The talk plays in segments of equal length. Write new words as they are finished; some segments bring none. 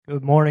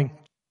Good morning.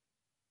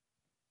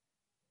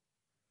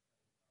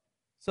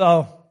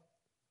 So,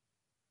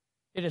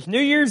 it is New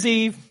Year's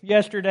Eve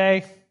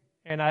yesterday,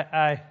 and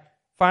I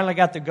finally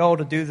got the goal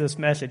to do this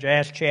message. I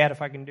asked Chad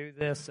if I can do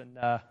this, and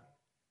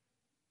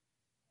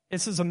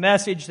this is a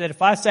message that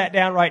if I sat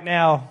down right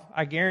now,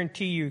 I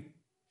guarantee you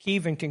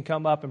Kevin can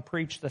come up and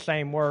preach the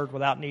same word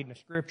without needing a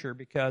scripture,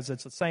 because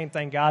it's the same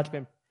thing God's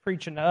been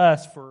preaching to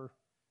us for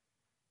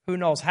who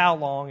knows how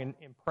long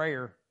in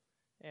prayer.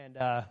 And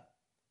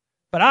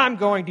but I'm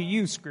going to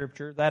use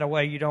Scripture. That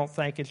way you don't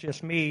think it's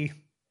just me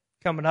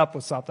coming up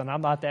with something. I'm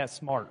not that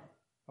smart.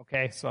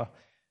 Okay, so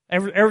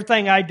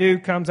everything I do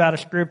comes out of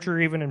Scripture.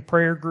 Even in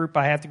prayer group,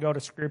 I have to go to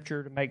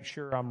Scripture to make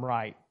sure I'm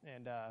right.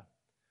 And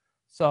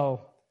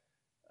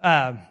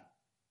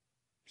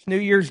it's New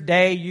Year's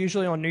Day.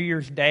 Usually on New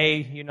Year's Day,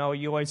 you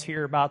always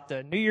hear about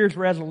the New Year's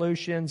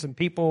resolutions, and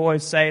people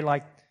always say,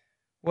 like,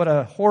 what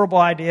a horrible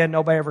idea.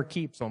 Nobody ever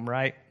keeps them,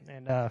 right?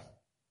 And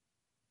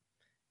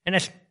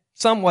it's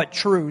somewhat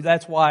true.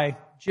 That's why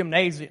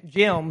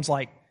gyms,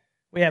 like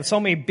we have so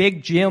many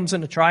big gyms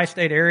in the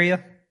tri-state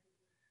area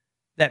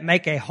that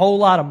make a whole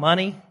lot of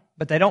money,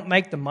 but they don't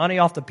make the money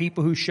off the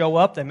people who show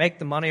up. They make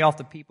the money off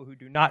the people who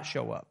do not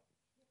show up.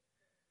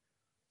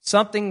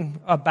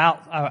 Something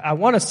about, I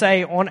want to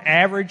say on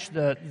average,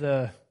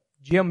 the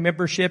gym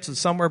memberships is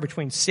somewhere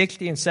between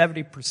 60 and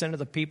 70% of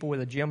the people with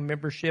a gym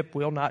membership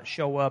will not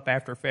show up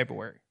after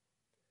February.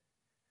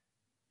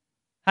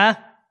 Huh?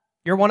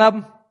 You're one of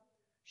them?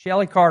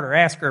 Shelly Carter,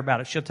 ask her about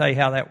it. She'll tell you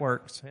how that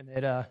works. And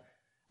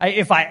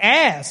if I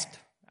asked,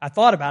 I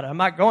thought about it. I'm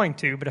not going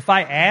to, but if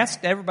I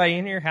asked everybody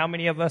in here how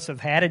many of us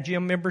have had a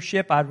gym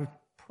membership, I would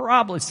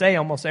probably say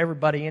almost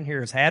everybody in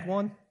here has had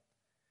one.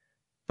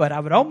 But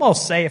I would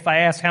almost say if I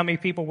asked how many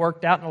people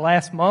worked out in the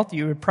last month,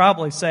 you would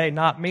probably say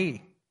not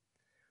me.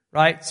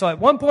 Right? So at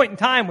one point in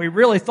time, we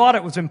really thought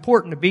it was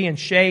important to be in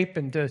shape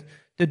and to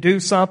do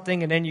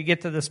something, and then you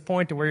get to this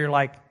point to where you're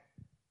like,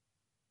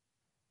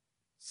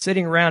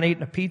 sitting around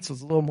eating a pizza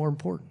is a little more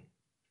important,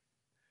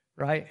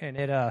 right? And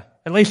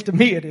at least to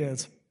me, it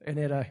is.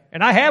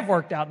 And I have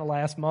worked out in the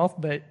last month,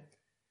 but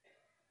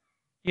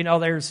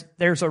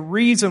there's a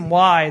reason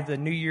why the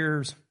New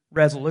Year's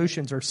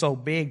resolutions are so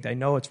big. They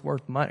know it's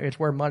worth money. It's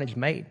where money's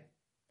made,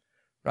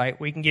 right?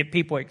 We can get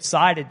people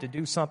excited to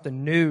do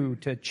something new,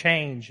 to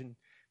change, and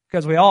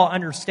because we all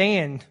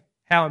understand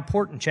how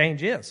important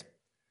change is.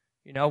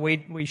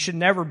 We should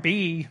never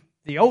be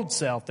the old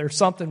self. There's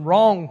something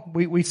wrong.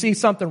 We see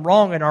something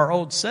wrong in our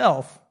old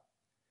self,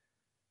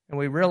 and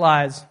we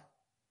realize,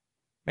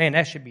 man,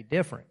 that should be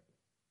different.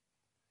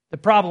 The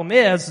problem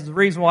is the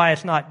reason why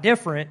it's not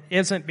different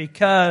isn't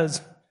because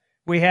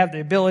we have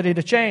the ability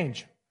to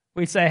change.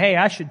 We say, hey,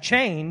 I should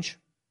change,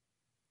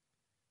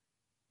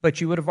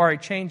 but you would have already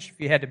changed if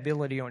you had the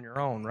ability on your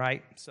own,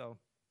 right? So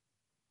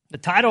the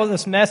title of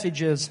this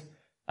message is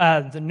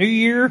The New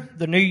Year,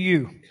 the New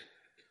You.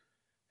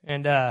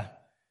 And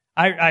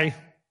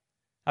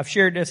I've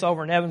shared this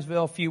over in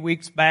Evansville a few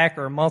weeks back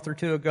or a month or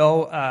two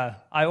ago.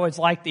 I always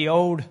liked the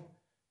old,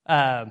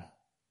 not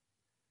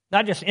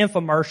just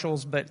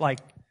infomercials, but like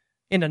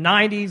in the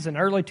 90s and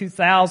early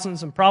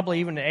 2000s and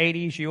probably even the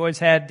 80s, you always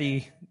had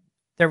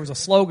there was a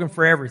slogan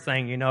for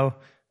everything,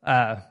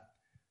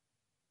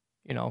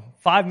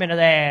 5-minute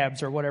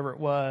abs or whatever it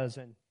was,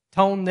 and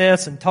tone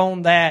this and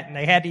tone that, and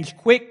they had these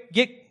quick,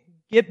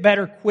 get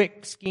better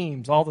quick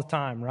schemes all the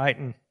time, right?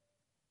 And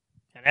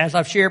as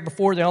I've shared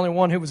before, the only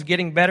one who was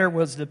getting better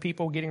was the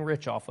people getting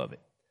rich off of it,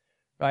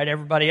 right?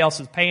 Everybody else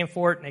is paying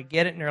for it, and they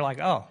get it, and they're like,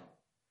 oh,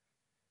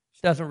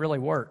 this doesn't really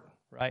work,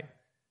 right?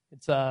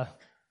 It's the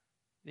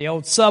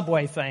old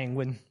Subway thing.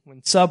 When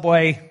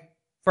Subway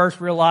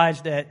first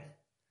realized that,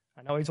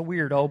 I know he's a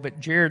weirdo, but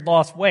Jared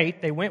lost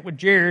weight, they went with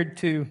Jared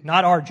to,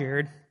 not our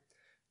Jared,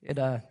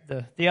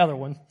 the other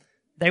one.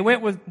 They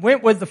went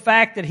with the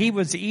fact that he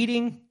was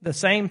eating the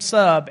same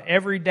sub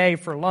every day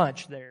for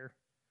lunch there,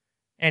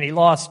 and he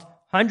lost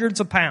hundreds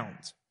of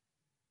pounds.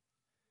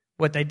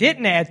 What they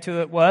didn't add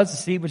to it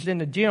was he was in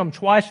the gym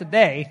twice a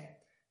day,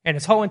 and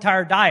his whole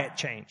entire diet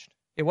changed.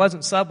 It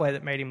wasn't Subway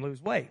that made him lose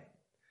weight.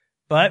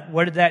 But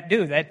what did that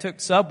do? That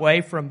took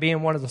Subway from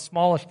being one of the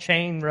smallest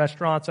chain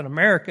restaurants in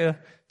America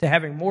to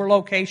having more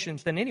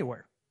locations than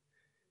anywhere.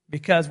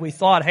 Because we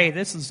thought, hey,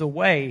 this is the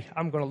way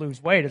I'm going to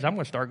lose weight, is I'm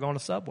going to start going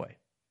to Subway.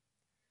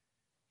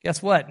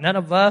 Guess what? None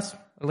of us,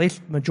 at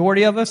least the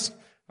majority of us,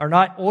 are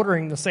not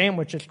ordering the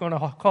sandwich that's going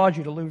to cause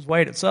you to lose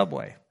weight at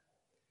Subway.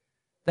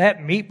 That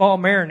meatball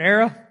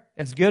marinara,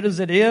 as good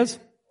as it is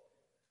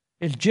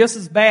just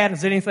as bad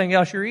as anything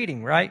else you're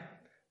eating, right?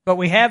 But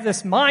we have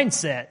this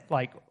mindset,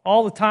 like,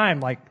 all the time,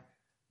 like,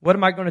 what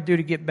am I going to do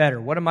to get better?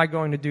 What am I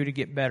going to do to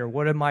get better?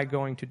 What am I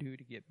going to do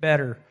to get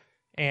better?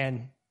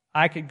 And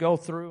I could go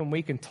through and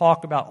we can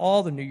talk about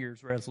all the New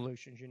Year's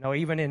resolutions.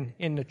 Even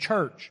in the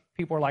church,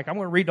 people are like, I'm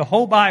going to read the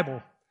whole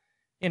Bible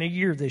in a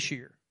year this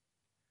year.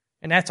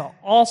 And that's an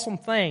awesome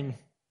thing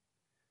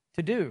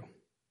to do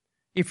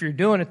if you're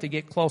doing it to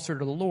get closer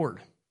to the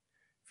Lord.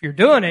 If you're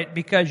doing it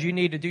because you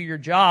need to do your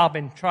job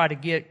and try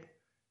to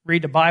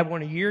read the Bible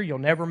in a year, you'll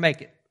never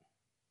make it.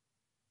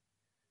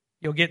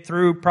 You'll get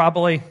through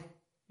probably,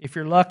 if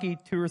you're lucky,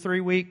 2 or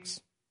 3 weeks.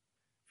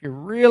 If you're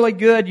really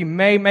good, you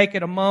may make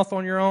it a month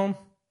on your own.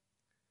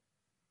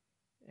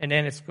 And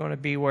then it's going to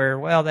be where,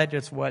 well, that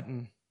just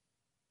wasn't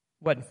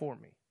for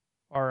me.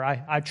 Or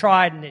I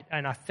tried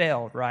and I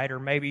failed, right? Or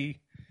maybe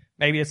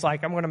it's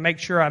like I'm going to make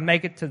sure I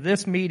make it to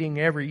this meeting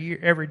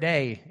every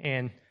day.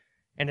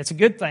 And it's a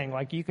good thing.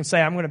 Like you can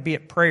say, I'm going to be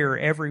at prayer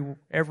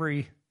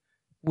every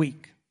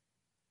week.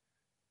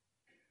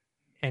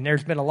 And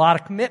there's been a lot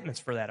of commitments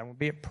for that. I'm going to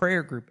be at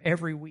prayer group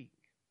every week.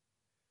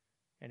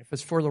 And if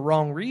it's for the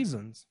wrong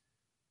reasons,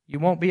 you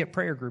won't be at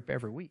prayer group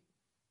every week.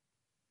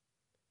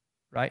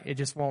 Right? It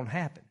just won't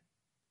happen.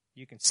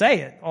 You can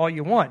say it all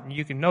you want, and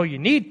you can know you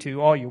need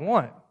to all you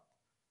want.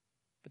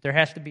 But there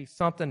has to be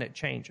something that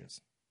changes.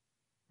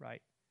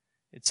 Right?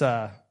 It's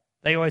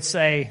they always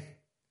say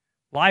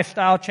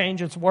lifestyle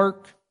changes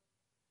work,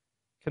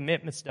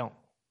 commitments don't.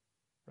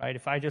 Right?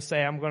 If I just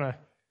say I'm going to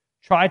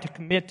try to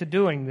commit to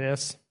doing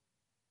this,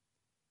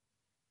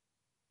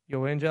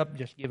 you'll end up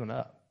just giving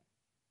up.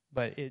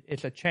 But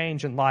it's a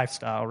change in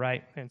lifestyle,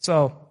 right? And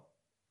so,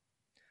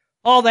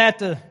 all that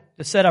to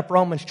set up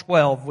Romans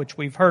 12, which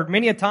we've heard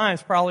many a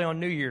times probably on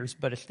New Year's,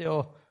 but it's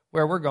still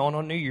where we're going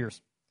on New Year's.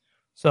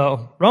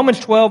 So, Romans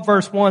 12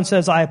 verse 1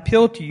 says, I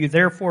appeal to you,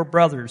 therefore,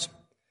 brothers,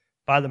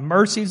 by the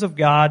mercies of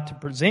God, to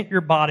present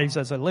your bodies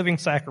as a living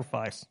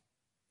sacrifice,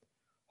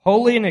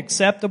 holy and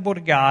acceptable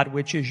to God,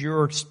 which is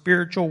your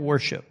spiritual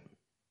worship.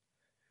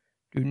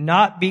 Do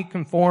not be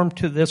conformed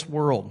to this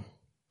world,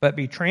 but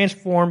be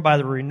transformed by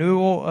the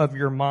renewal of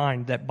your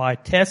mind, that by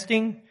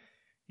testing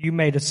you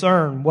may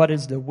discern what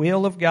is the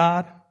will of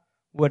God,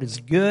 what is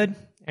good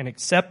and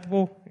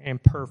acceptable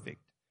and perfect.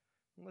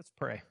 Let's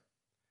pray.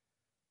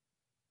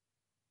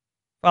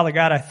 Father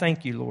God, I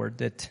thank you, Lord,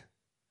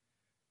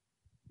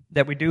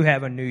 that we do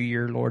have a new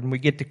year, Lord, and we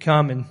get to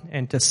come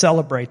and to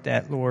celebrate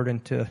that, Lord,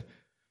 and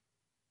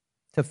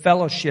to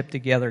fellowship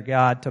together,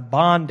 God, to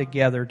bond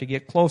together, to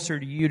get closer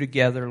to you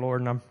together,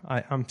 Lord. And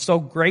I'm so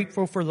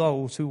grateful for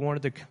those who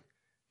wanted to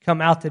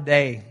come out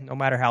today, no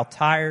matter how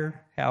tired,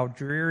 how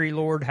dreary,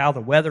 Lord, how the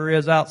weather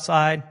is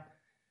outside.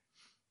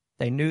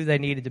 They knew they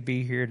needed to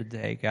be here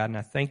today, God, and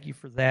I thank you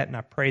for that, and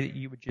I pray that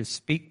you would just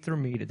speak through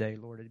me today,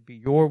 Lord. It'd be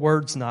your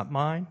words, not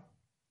mine.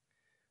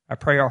 I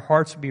pray our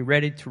hearts would be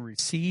ready to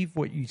receive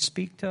what you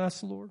speak to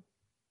us, Lord,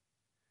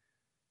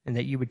 and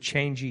that you would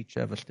change each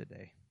of us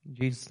today. In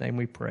Jesus' name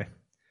we pray.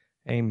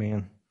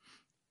 Amen.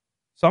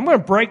 So I'm going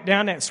to break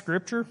down that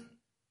scripture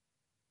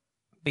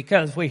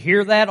because we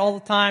hear that all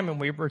the time and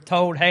we were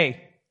told,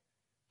 hey,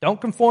 don't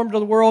conform to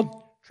the world,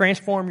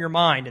 transform your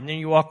mind. And then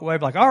you walk away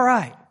like, all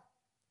right.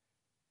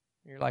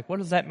 And you're like, what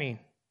does that mean?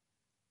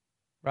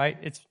 Right?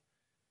 It's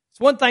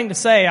one thing to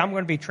say, I'm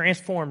going to be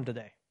transformed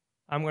today.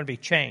 I'm going to be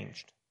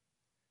changed.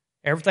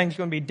 Everything's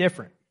going to be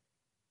different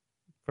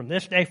from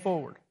this day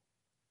forward.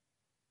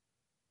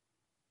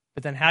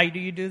 But then how do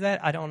you do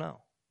that? I don't know.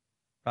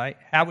 Right?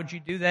 How would you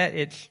do that?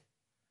 It's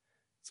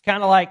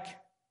kind of like,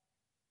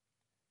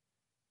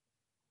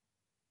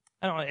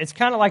 I don't know, it's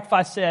kind of like if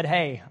I said,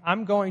 hey,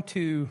 I'm going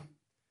to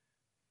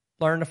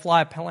learn to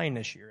fly a plane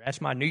this year.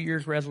 That's my New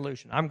Year's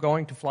resolution. I'm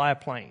going to fly a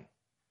plane.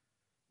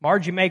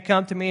 Margie may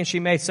come to me and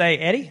she may say,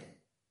 Eddie,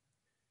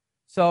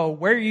 so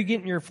where are you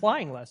getting your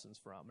flying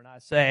lessons from? And I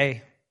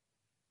say,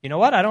 you know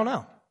what? I don't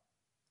know.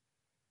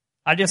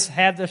 I just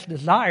have this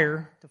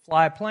desire to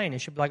fly a plane.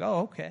 And she'll be like,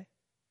 oh, okay.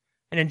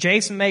 And then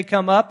Jason may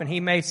come up and he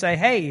may say,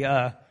 hey,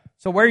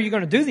 so where are you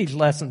going to do these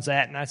lessons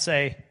at? And I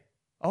say,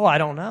 oh, I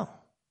don't know.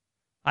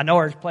 I know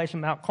there's a place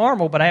in Mount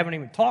Carmel, but I haven't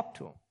even talked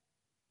to him.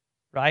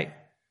 Right?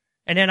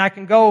 And then I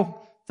can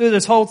go through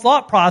this whole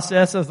thought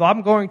process of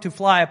I'm going to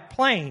fly a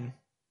plane.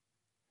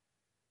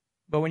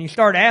 But when you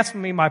start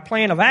asking me my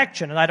plan of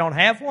action and I don't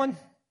have one,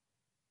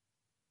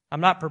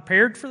 I'm not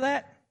prepared for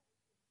that,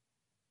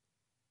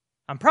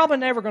 I'm probably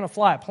never going to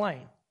fly a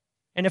plane.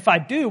 And if I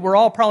do, we're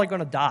all probably going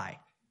to die.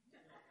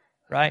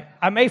 Right?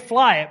 I may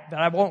fly it, but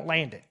I won't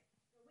land it.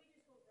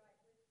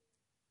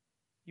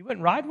 You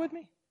wouldn't ride with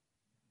me?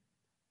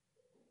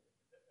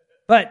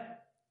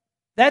 But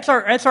that's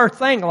our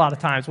thing a lot of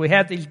times. We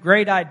have these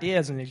great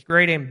ideas and these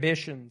great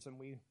ambitions, and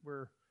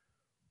we're,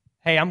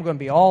 hey, I'm going to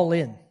be all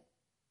in.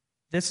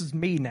 This is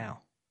me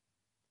now.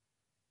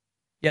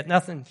 Yet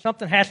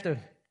something has to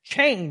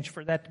change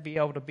for that to be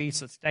able to be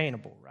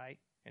sustainable, right?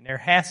 And there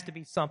has to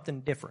be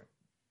something different.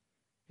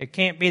 It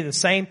can't be the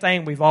same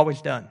thing we've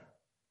always done.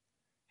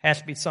 It has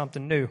to be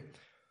something new.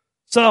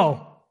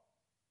 So,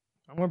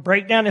 I'm going to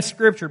break down this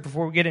scripture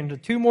before we get into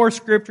 2 more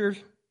scriptures.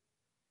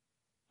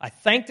 I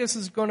think this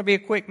is going to be a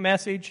quick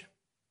message.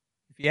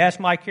 If you ask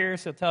Mike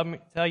Harris, he'll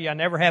tell you I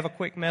never have a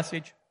quick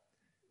message.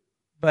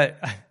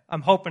 But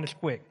I'm hoping it's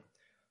quick.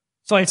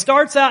 So he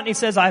starts out and he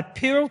says, I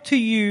appeal to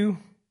you,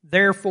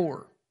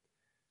 therefore.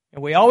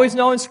 And we always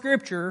know in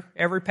Scripture,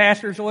 every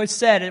pastor's always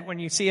said it, when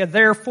you see a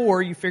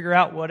therefore, you figure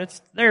out what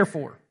it's there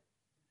for.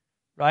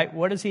 Right?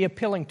 What is he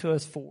appealing to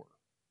us for?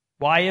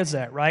 Why is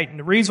that, right? And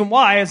the reason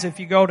why is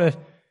if you go to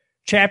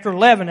chapter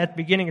 11, at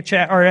the beginning of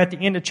or at the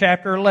end of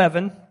chapter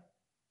 11,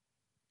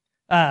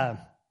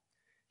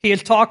 he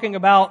is talking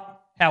about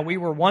how we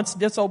were once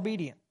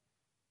disobedient.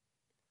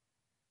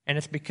 And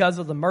it's because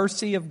of the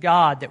mercy of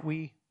God that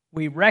we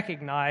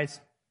recognize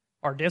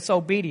our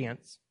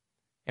disobedience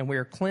and we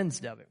are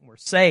cleansed of it. And we're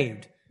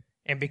saved.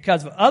 And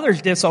because of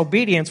others'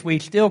 disobedience, we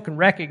still can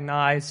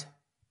recognize,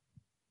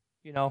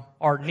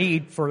 our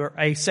need for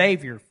a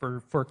Savior,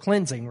 for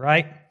cleansing,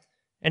 right?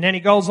 And then he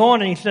goes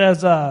on and he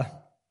says,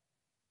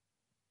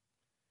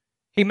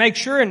 he makes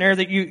sure in there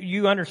that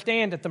you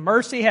understand that the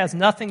mercy has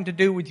nothing to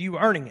do with you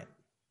earning it.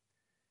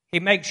 He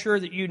makes sure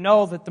that you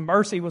know that the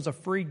mercy was a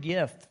free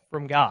gift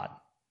from God.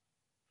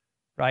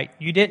 Right?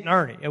 You didn't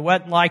earn it. It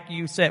wasn't like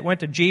you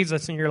went to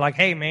Jesus and you're like,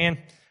 hey man,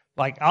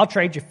 I'll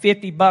trade you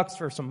 $50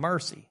 for some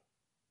mercy.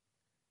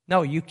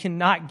 No, you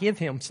cannot give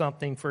him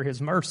something for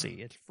his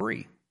mercy. It's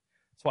free.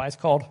 That's why it's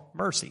called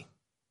mercy.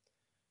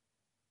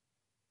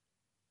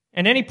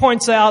 And then he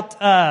points out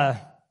that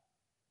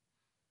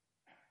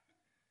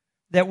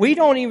we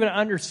don't even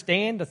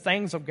understand the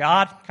things of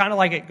God. Kind of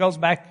like it goes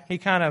back, he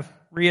kind of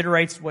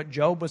reiterates what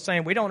Job was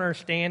saying. We don't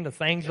understand the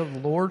things of the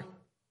Lord.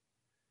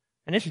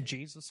 And this is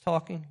Jesus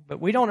talking.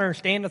 But we don't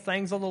understand the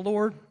things of the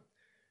Lord.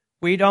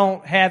 We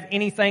don't have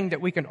anything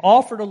that we can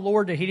offer the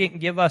Lord that he didn't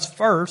give us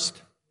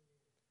first.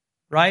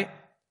 Right?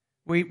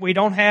 We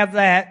don't have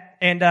that.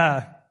 And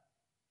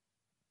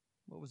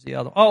what was the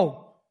other?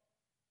 Oh.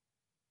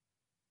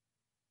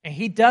 And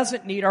he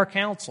doesn't need our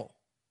counsel.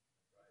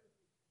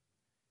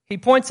 He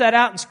points that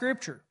out in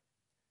Scripture.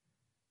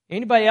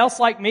 Anybody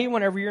else like me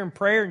whenever you're in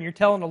prayer and you're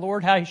telling the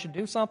Lord how he should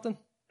do something?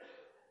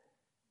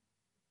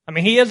 I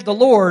mean, he is the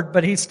Lord,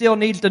 but he still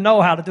needs to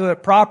know how to do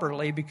it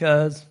properly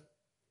because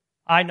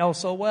I know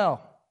so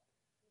well.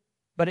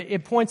 But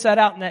it points that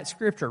out in that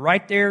Scripture.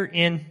 Right there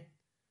in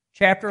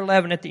chapter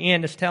 11 at the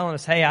end, it's telling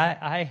us, hey,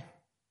 I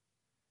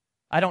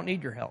don't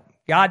need your help.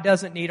 God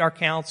doesn't need our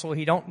counsel.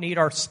 He don't need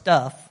our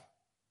stuff.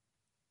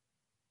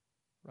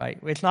 Right?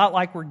 It's not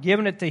like we're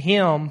giving it to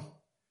him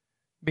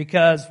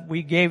because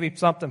we gave him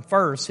something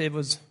first.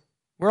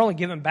 We're only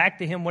giving back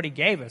to him what he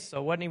gave us, so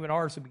it wasn't even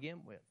ours to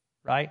begin with.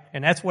 Right?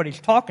 And that's what he's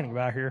talking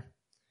about here.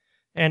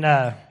 And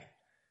then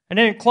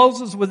it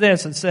closes with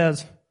this. It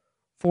says,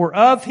 for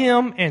of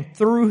him and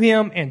through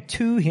him and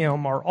to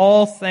him are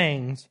all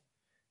things,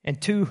 and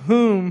to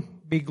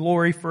whom be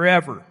glory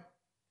forever.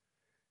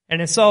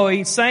 And so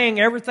he's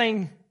saying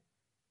everything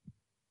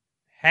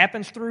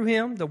happens through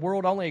him. The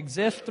world only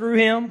exists through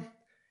him.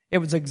 It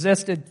was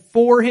existed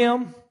for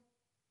him.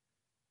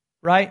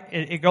 Right?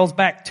 It goes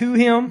back to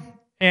him.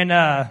 And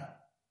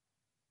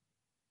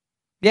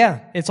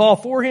it's all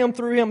for him,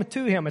 through him, and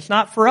to him. It's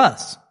not for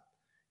us.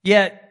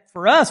 Yet,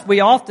 for us,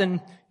 we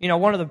often,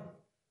 one of the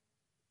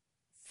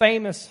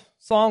famous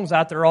songs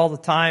out there all the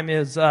time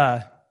is,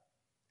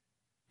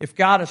 if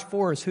God is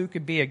for us, who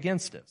could be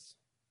against us?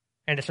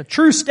 And it's a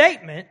true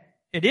statement.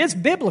 It is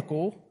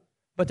biblical,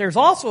 but there's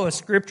also a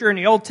scripture in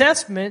the Old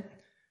Testament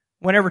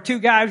whenever two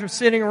guys are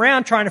sitting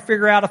around trying to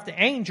figure out if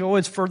the angel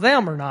is for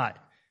them or not.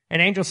 An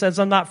angel says,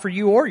 I'm not for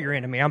you or your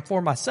enemy. I'm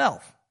for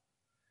myself.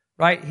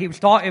 Right? It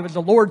was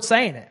the Lord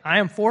saying it. I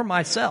am for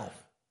myself.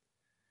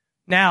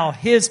 Now,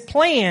 his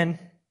plan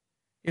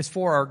is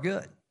for our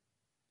good.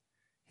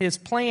 His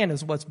plan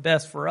is what's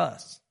best for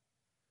us.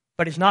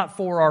 But it's not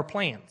for our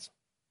plans.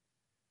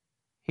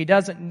 He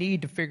doesn't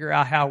need to figure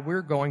out how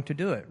we're going to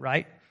do it,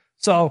 right?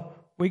 So,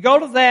 we go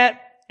to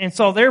that, and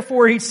so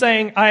therefore he's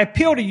saying, I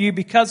appeal to you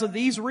because of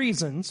these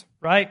reasons,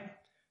 right?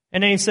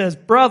 And then he says,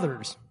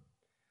 brothers,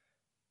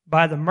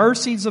 by the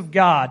mercies of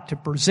God, to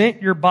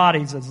present your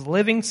bodies as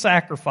living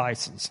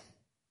sacrifices.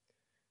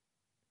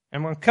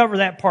 I'm going to cover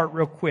that part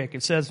real quick.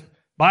 It says,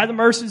 by the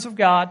mercies of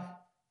God,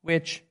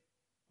 which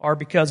are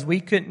because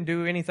we couldn't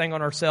do anything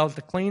on ourselves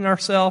to clean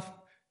ourselves,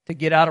 to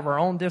get out of our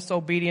own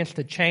disobedience,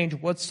 to change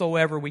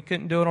whatsoever. We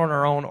couldn't do it on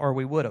our own, or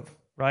we would have,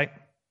 right?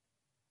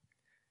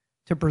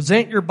 To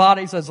present your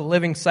bodies as a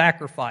living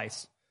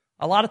sacrifice.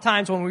 A lot of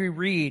times when we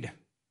read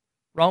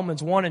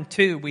Romans 1 and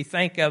 2, we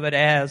think of it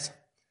as,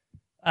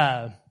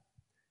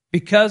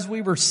 because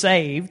we were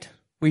saved,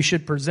 we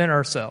should present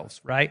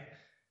ourselves, right?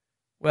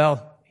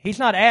 Well, he's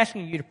not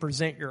asking you to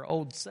present your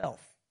old self.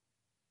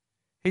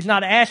 He's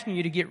not asking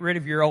you to get rid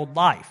of your old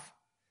life.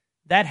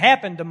 That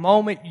happened the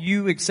moment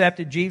you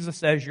accepted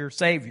Jesus as your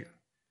Savior.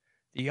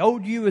 The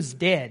old you is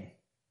dead.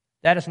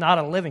 That is not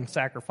a living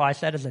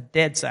sacrifice. That is a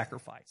dead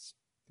sacrifice.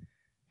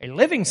 A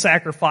living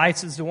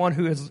sacrifice is the one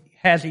who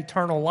has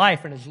eternal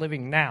life and is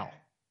living now.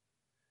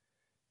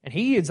 And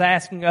he is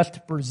asking us to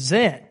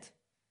present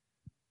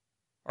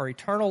our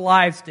eternal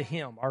lives to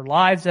him, our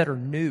lives that are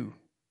new.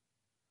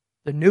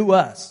 The new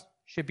us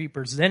should be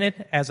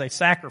presented as a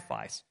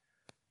sacrifice.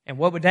 And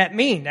what would that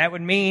mean? That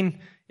would mean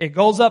it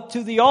goes up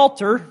to the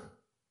altar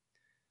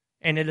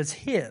and it is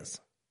his,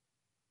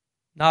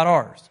 not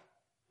ours,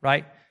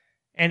 right?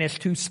 And it's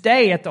to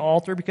stay at the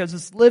altar because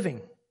it's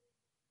living.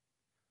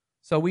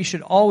 So we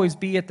should always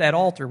be at that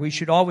altar. We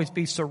should always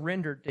be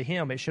surrendered to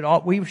him.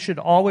 Our lives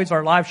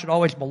should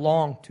always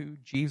belong to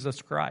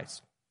Jesus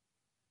Christ.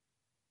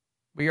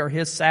 We are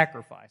his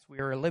sacrifice. We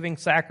are a living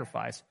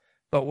sacrifice.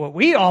 But what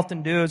we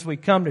often do is we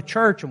come to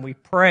church and we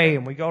pray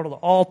and we go to the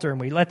altar and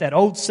we let that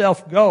old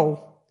self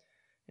go,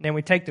 and then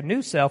we take the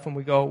new self and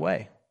we go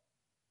away.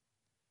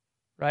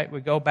 Right?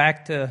 We go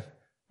back to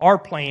our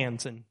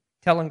plans and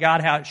telling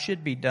God how it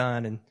should be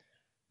done.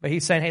 But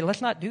He's saying, hey,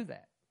 let's not do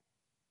that.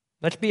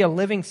 Let's be a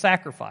living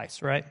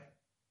sacrifice, right?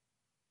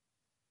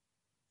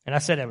 And I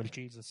said that with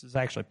Jesus. It's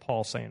actually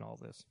Paul saying all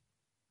this.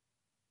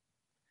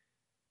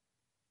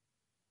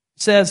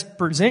 It says,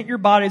 present your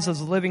bodies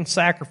as a living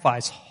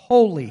sacrifice,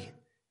 holy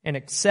and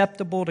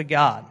acceptable to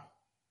God.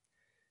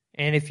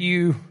 And if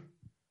you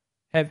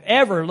have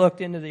ever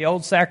looked into the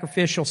old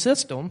sacrificial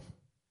system,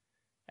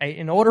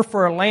 in order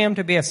for a lamb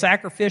to be a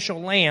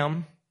sacrificial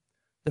lamb,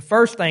 the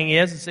first thing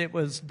is it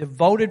was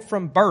devoted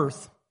from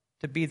birth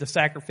to be the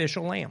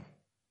sacrificial lamb.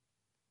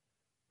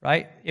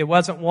 Right? It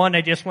wasn't one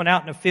they just went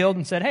out in the field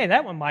and said, hey,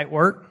 that one might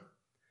work.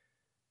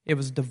 It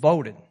was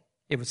devoted.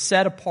 It was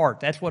set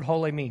apart. That's what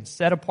holy means,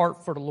 set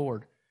apart for the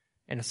Lord.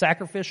 And a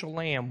sacrificial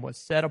lamb was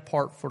set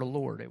apart for the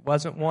Lord. It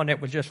wasn't one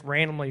that was just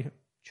randomly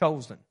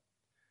chosen.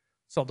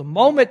 So the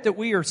moment that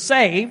we are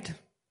saved,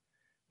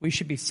 we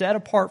should be set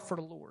apart for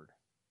the Lord.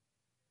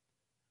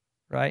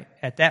 Right?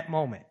 At that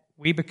moment,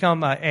 we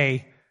become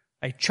a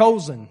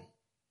chosen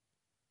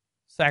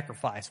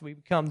sacrifice. We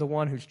become the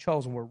one who's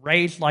chosen. We're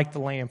raised like the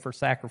lamb for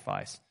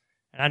sacrifice.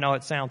 And I know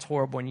it sounds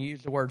horrible when you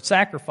use the word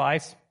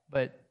sacrifice,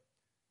 but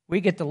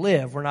we get to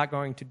live. We're not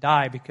going to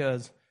die,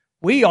 because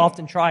we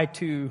often try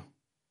to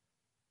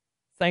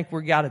think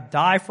we got to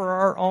die for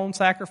our own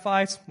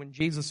sacrifice when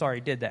Jesus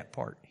already did that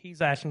part.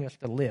 He's asking us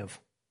to live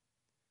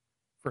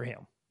for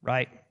Him,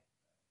 right?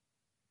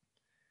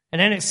 And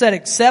then it said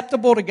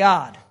acceptable to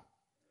God.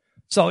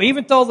 So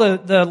even though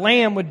the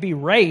lamb would be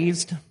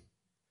raised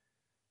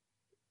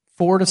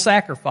for the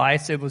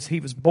sacrifice,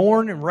 he was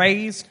born and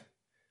raised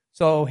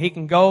so he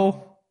can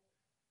go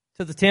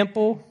to the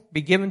temple,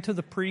 be given to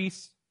the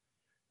priest,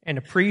 and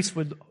the priest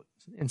would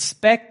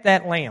inspect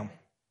that lamb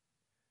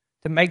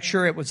to make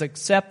sure it was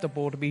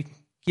acceptable to be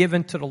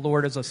given to the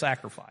Lord as a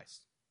sacrifice.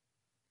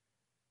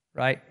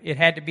 Right? It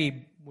had to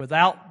be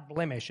without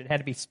blemish. It had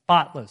to be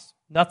spotless.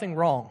 Nothing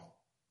wrong.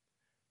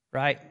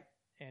 Right?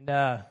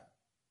 And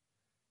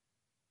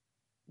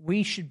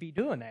we should be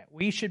doing that.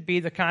 We should be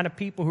the kind of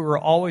people who are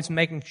always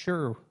making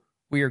sure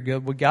we are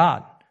good with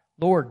God.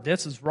 Lord,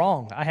 this is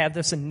wrong. I have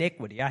this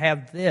iniquity. I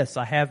have this.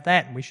 I have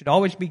that. And we should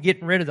always be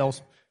getting rid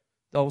of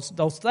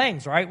those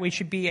things, right? We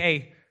should be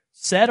a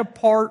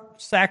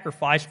set-apart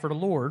sacrifice for the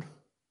Lord.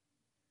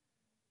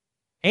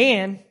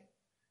 And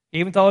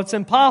even though it's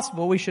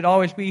impossible, we should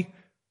always be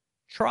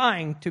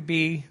trying to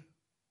be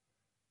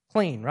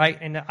clean, right?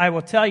 And I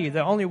will tell you,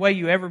 the only way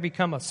you ever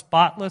become a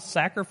spotless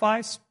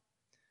sacrifice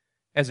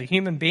as a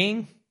human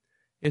being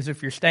is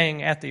if you're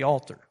staying at the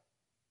altar.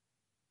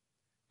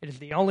 It is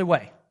the only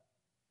way.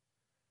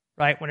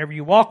 Right? Whenever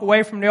you walk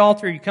away from the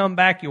altar, you come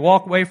back, you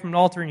walk away from the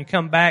altar and you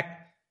come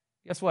back,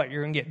 guess what?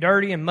 You're going to get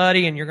dirty and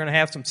muddy, and you're going to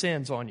have some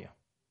sins on you.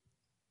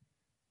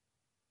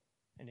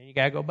 And then you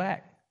got to go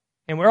back.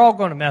 And we're all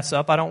going to mess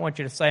up. I don't want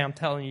you to say I'm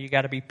telling you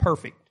got to be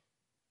perfect.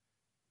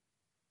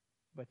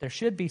 But there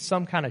should be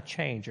some kind of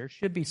change. There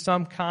should be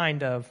some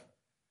kind of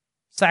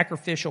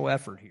sacrificial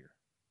effort here.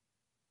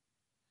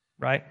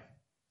 Right?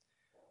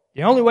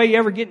 The only way you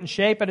ever get in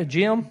shape at a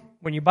gym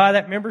when you buy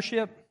that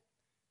membership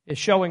is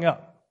showing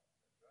up.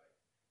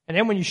 And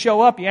then when you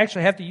show up, you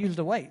actually have to use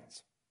the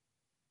weights.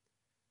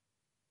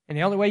 And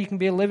the only way you can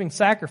be a living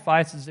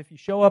sacrifice is if you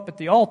show up at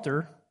the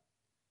altar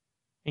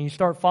and you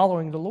start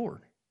following the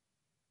Lord.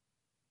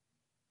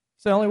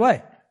 It's the only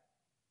way.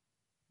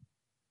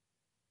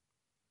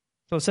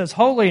 So it says,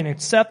 holy and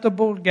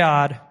acceptable to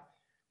God,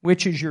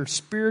 which is your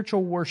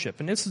spiritual worship.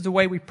 And this is the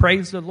way we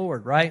praise the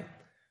Lord, right?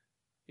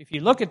 If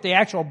you look at the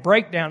actual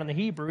breakdown in the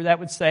Hebrew, that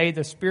would say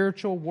the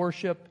spiritual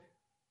worship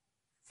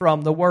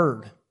from the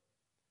Word.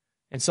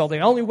 And so the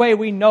only way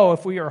we know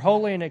if we are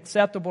holy and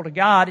acceptable to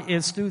God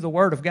is through the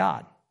Word of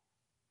God.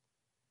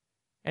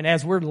 And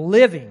as we're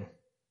living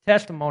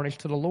testimonies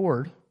to the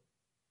Lord,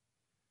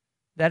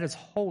 that is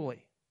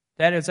holy.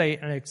 That is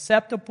an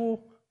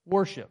acceptable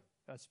worship,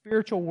 a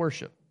spiritual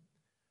worship.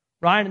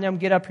 Ryan and them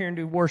get up here and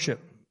do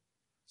worship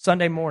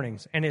Sunday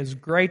mornings, and it is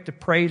great to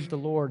praise the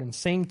Lord and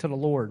sing to the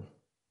Lord.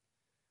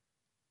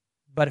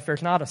 But if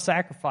there's not a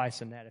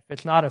sacrifice in that, if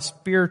it's not a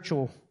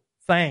spiritual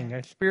thing,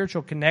 a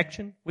spiritual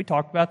connection, we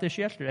talked about this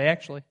yesterday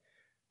actually,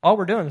 all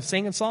we're doing is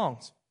singing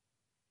songs.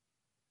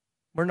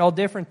 We're no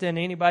different than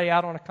anybody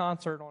out on a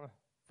concert on a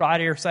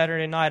Friday or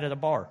Saturday night at a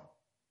bar.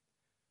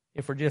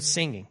 If we're just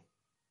singing.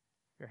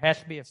 There has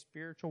to be a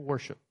spiritual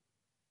worship.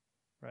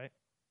 Right?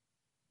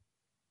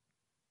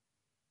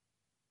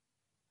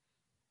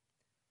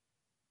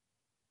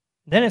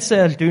 Then it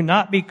says, do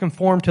not be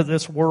conformed to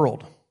this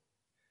world.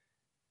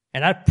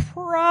 And I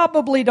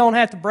probably don't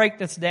have to break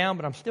this down,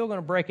 but I'm still going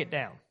to break it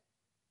down.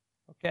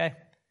 Okay?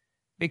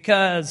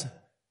 Because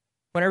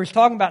whenever he's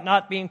talking about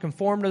not being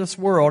conformed to this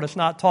world, it's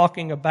not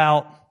talking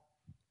about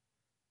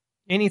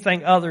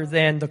anything other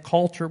than the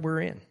culture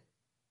we're in.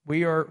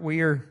 We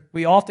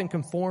often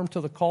conform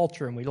to the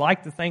culture, and we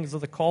like the things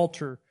of the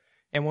culture,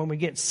 And when we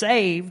get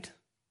saved,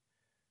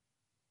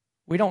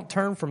 we don't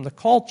turn from the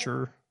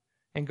culture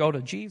and go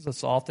to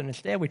Jesus often.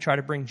 Instead, we try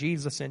to bring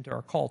Jesus into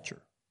our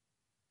culture,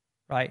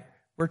 right?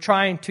 We're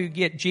trying to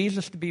get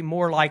Jesus to be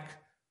more like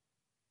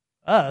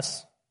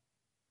us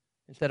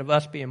instead of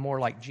us being more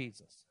like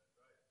Jesus.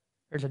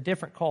 There's a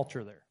different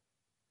culture there,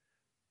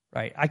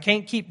 right? I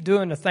can't keep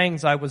doing the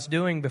things I was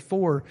doing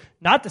before.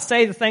 Not to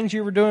say the things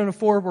you were doing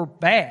before were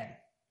bad.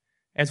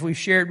 As we've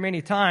shared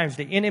many times,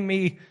 the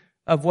enemy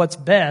of what's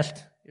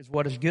best is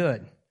what is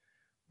good.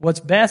 What's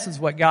best is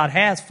what God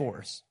has for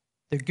us.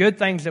 The good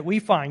things that we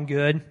find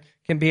good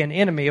can be an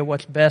enemy of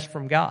what's best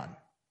from God.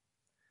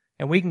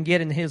 And we can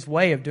get in His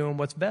way of doing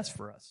what's best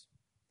for us,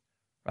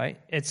 right?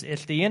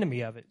 It's the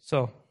enemy of it.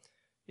 So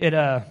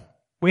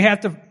we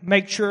have to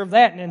make sure of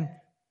that. And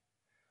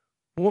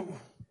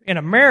in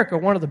America,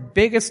 one of the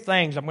biggest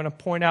things I'm going to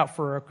point out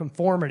for a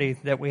conformity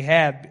that we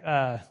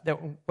have, that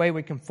way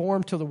we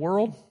conform to the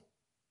world,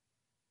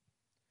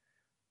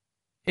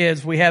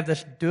 is we have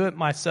this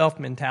do-it-myself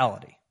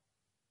mentality.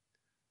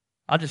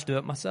 I'll just do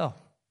it myself.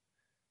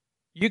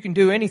 You can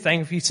do anything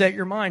if you set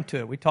your mind to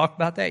it. We talked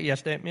about that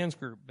yesterday at men's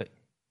group, but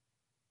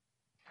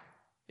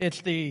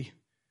it's the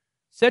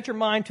set your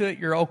mind to it,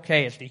 you're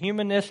okay. It's the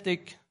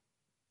humanistic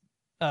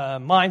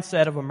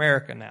mindset of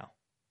America now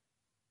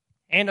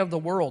and of the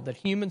world that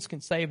humans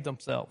can save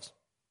themselves.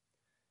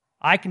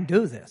 I can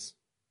do this.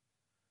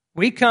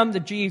 We come to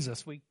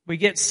Jesus, we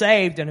get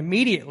saved, and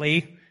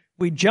immediately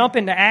we jump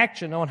into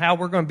action on how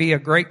we're going to be a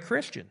great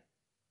Christian.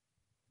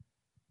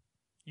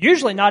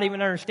 Usually not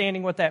even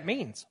understanding what that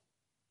means.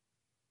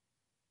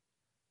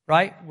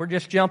 Right? We're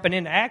just jumping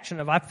into action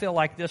of I feel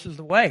like this is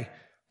the way.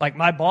 Like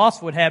my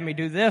boss would have me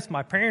do this,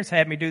 my parents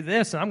had me do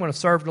this, and I'm going to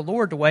serve the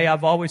Lord the way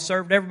I've always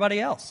served everybody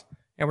else.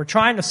 And we're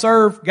trying to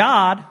serve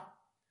God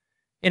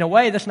in a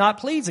way that's not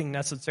pleasing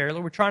necessarily.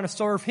 We're trying to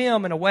serve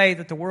Him in a way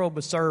that the world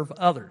would serve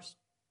others.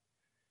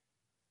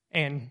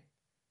 And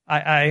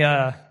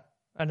an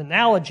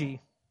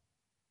analogy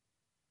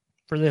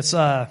for this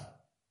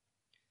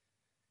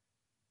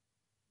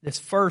this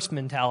first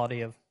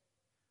mentality of,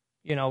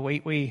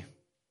 we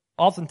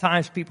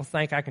oftentimes people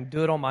think I can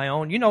do it on my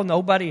own.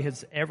 Nobody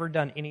has ever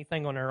done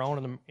anything on their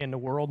own in the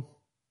world.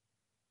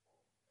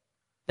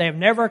 They have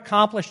never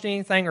accomplished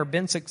anything or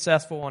been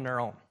successful on their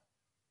own.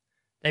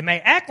 They may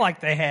act like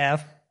they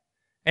have,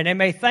 and they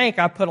may think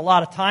I put a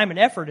lot of time and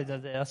effort into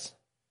this,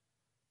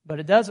 but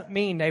it doesn't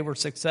mean they were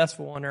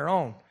successful on their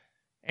own.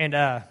 And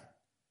I'm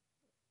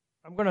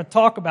going to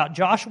talk about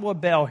Joshua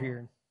Bell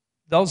here.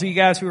 Those of you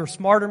guys who are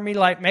smarter than me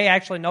may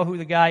actually know who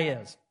the guy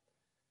is.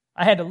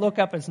 I had to look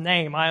up his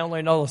name. I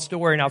only know the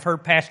story, and I've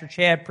heard Pastor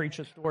Chad preach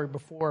a story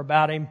before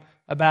about him,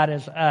 about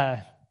his,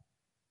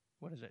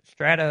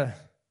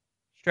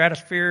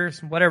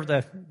 Stratospheres, whatever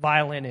the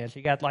violin is.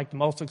 He got like the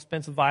most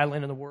expensive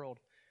violin in the world.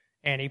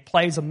 And he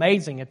plays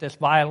amazing at this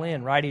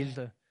violin, right? He's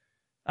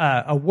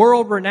a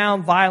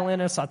world-renowned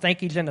violinist. I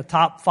think he's in the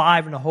top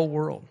 5 in the whole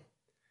world.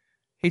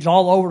 He's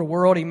all over the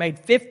world. He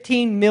made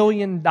 $15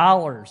 million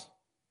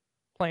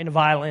playing the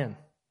violin.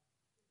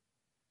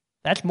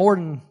 That's more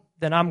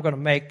than I'm going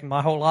to make in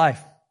my whole life.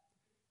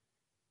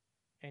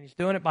 And he's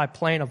doing it by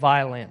playing a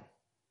violin,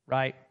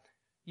 right?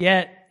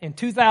 Yet, in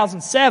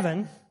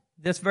 2007,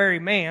 this very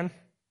man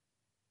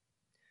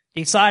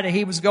decided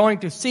he was going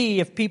to see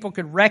if people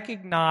could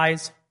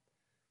recognize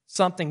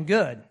something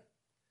good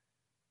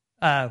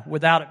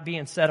without it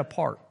being set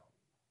apart.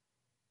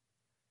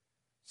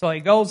 So he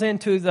goes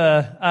into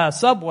the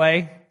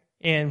subway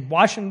in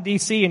Washington,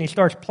 D.C., and he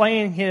starts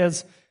playing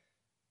his,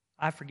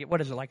 I forget,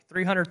 what is it, like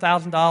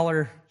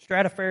 $300,000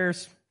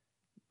 Stradivarius,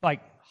 like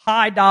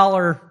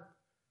high-dollar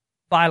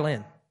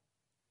violin.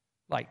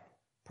 Like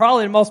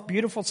probably the most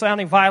beautiful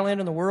sounding violin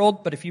in the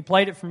world, but if you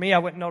played it for me, I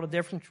wouldn't know the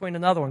difference between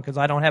another one because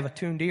I don't have a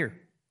tuned ear,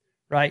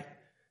 right?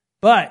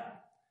 But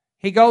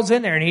he goes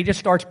in there and he just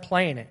starts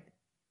playing it.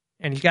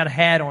 And he's got a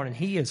hat on and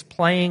he is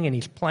playing and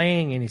he's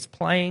playing and he's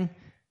playing.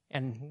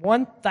 And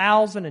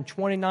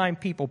 1,029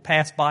 people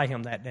passed by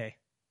him that day.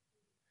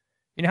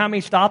 You know how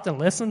many stopped and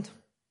listened?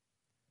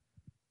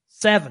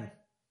 7.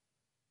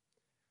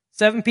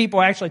 7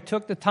 people actually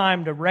took the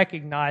time to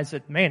recognize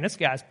that, man, this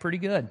guy's pretty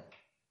good.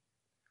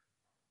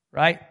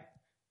 Right?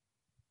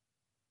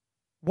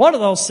 One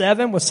of those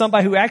 7 was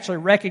somebody who actually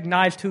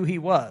recognized who he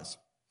was.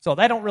 So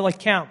they don't really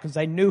count because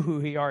they knew who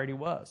he already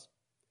was.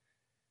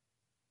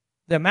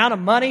 The amount of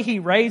money he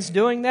raised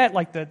doing that,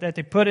 like that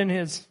they put in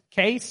his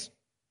case,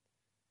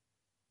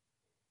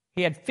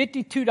 he had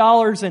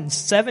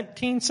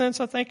 $52.17,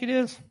 I think it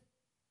is.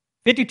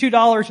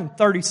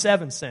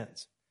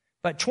 $52.37.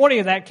 But 20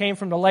 of that came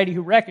from the lady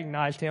who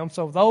recognized him.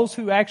 So those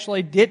who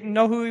actually didn't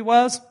know who he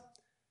was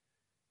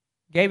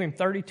gave him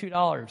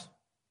 $32.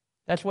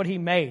 That's what he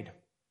made.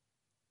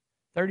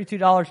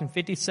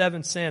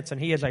 $32.57,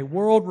 and he is a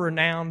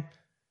world-renowned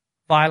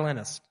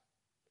violinist.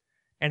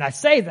 And I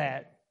say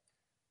that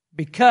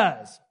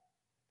because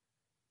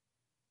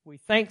we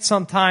think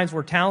sometimes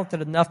we're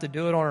talented enough to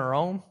do it on our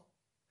own.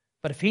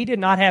 But if he did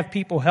not have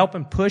people help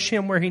him push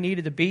him where he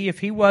needed to be, if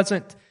he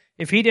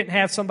didn't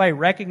have somebody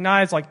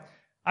recognize, like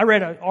I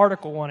read an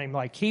article on him,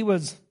 like he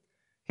was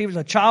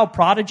a child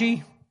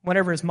prodigy.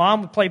 Whenever his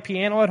mom would play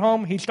piano at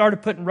home, he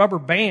started putting rubber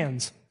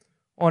bands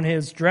on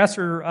his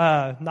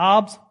dresser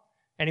knobs,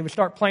 and he would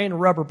start playing the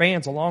rubber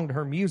bands along to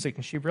her music,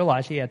 and she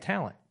realized he had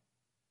talent.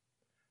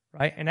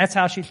 Right? And that's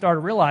how she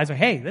started realizing,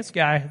 hey, this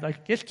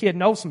kid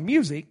knows some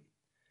music.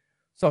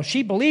 So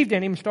she believed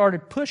in him and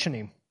started pushing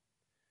him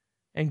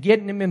and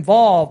getting him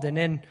involved. And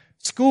then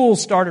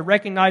schools started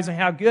recognizing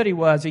how good he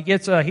was.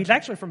 He's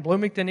actually from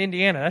Bloomington,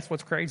 Indiana. That's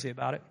what's crazy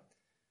about it.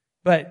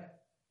 But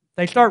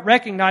they start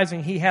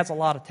recognizing he has a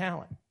lot of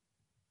talent.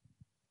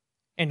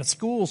 And the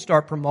schools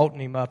start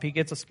promoting him up. He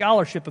gets a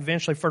scholarship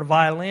eventually for the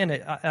violin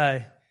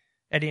at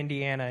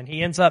Indiana. And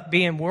he ends up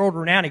being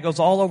world-renowned. He goes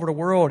all over the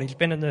world. He's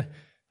been in the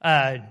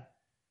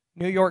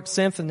New York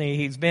Symphony.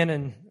 He's been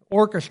in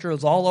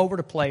orchestras all over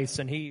the place,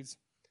 and he's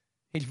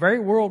very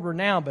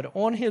world-renowned. But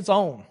on his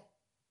own,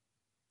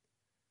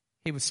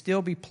 he would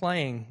still be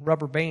playing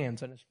rubber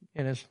bands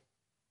in his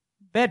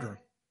bedroom.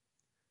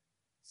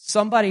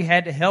 Somebody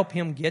had to help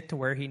him get to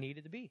where he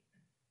needed to be.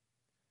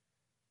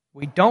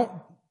 We don't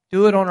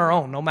do it on our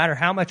own, no matter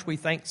how much we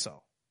think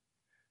so.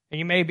 And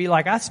you may be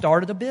like, I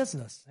started a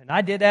business, and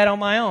I did that on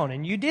my own,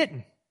 and you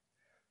didn't.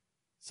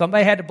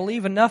 Somebody had to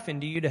believe enough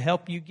into you to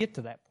help you get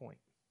to that point.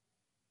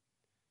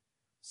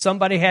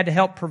 Somebody had to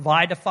help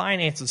provide the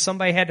finances.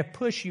 Somebody had to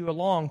push you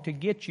along to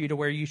get you to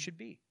where you should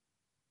be.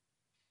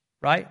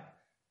 Right?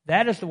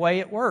 That is the way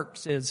it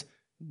works, is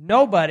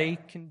nobody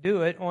can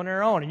do it on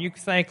their own. And you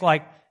can think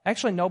like,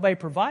 actually nobody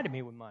provided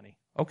me with money.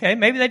 Okay,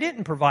 maybe they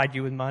didn't provide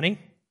you with money,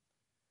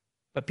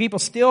 but people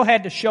still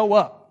had to show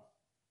up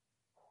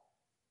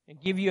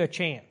and give you a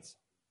chance.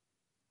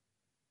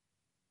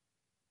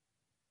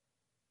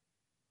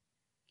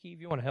 Keith,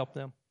 you want to help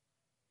them?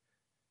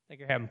 I think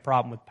you're having a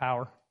problem with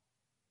power.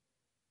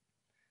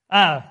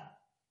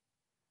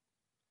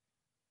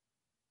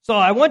 So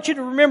I want you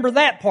to remember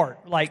that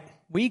part. Like,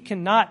 we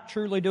cannot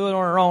truly do it on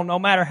our own. No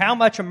matter how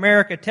much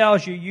America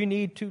tells you you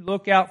need to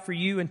look out for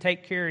you and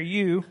take care of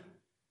you,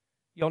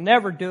 you'll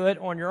never do it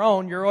on your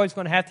own. You're always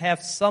going to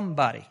have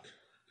somebody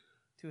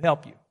to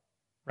help you,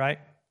 right?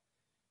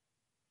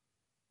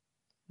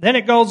 Then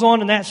it goes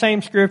on in that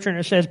same scripture and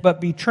it says, but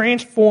be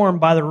transformed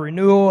by the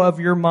renewal of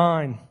your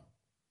mind,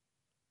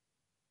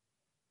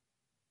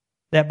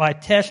 that by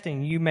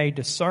testing you may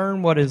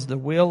discern what is the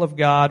will of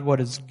God,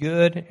 what is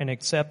good and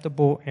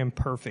acceptable and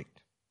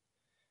perfect.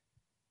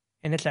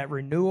 And it's that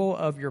renewal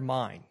of your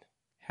mind.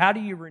 How do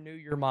you renew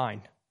your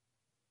mind?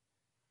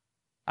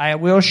 I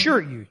will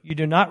assure you, you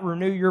do not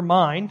renew your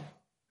mind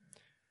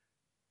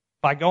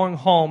by going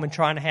home and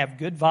trying to have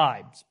good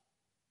vibes.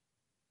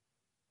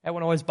 That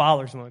one always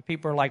bothers me when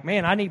people are like,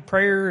 man, I need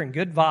prayer and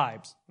good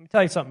vibes. Let me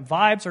tell you something.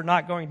 Vibes are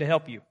not going to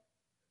help you.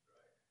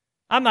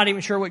 I'm not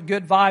even sure what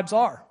good vibes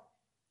are.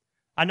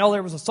 I know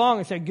there was a song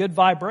that said good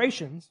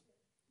vibrations,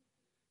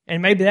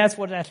 and maybe that's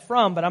what that's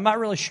from, but I'm not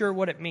really sure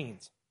what it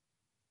means.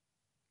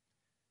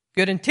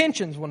 Good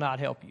intentions will not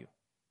help you,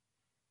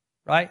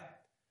 right?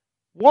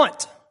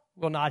 Want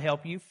will not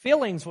help you.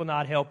 Feelings will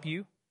not help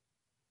you.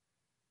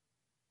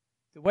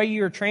 The way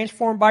you are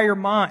transformed by your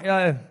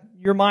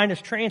mind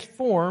is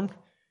transformed.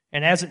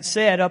 And as it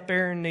said up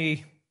there in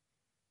the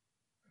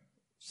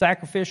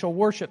sacrificial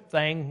worship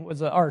thing,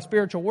 or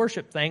spiritual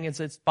worship thing, is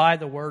it's by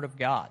the Word of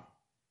God.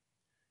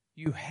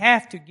 You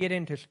have to get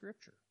into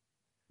Scripture.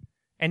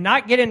 And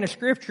not get into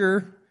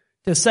Scripture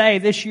to say,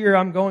 this year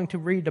I'm going to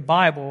read the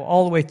Bible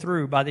all the way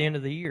through by the end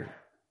of the year.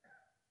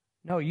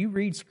 No, you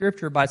read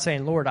Scripture by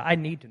saying, Lord, I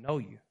need to know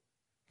you.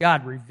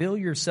 God, reveal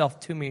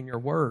yourself to me in your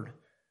Word.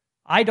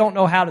 I don't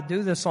know how to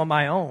do this on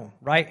my own,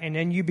 right? And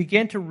then you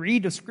begin to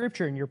read the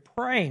Scripture and you're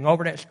praying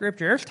over that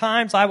Scripture. There's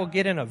times I will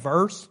get in a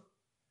verse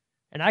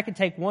and I can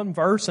take one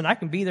verse and I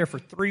can be there for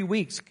 3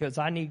 weeks because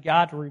I need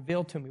God to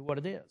reveal to me what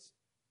it is,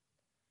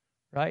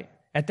 right?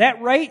 At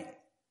that rate,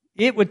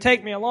 it would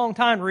take me a long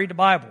time to read the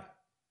Bible,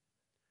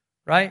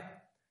 right?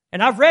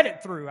 And I've read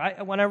it through.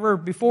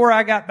 Before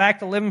I got back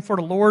to living for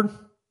the Lord,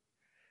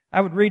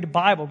 I would read the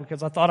Bible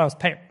because I thought I was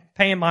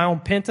paying my own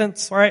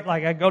penance, right?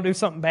 Like I'd go do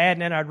something bad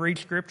and then I'd read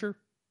Scripture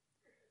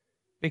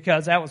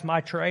because that was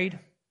my trade.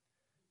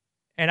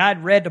 And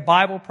I'd read the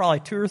Bible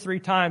probably 2 or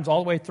 3 times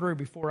all the way through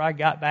before I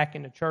got back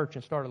into church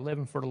and started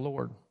living for the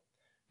Lord.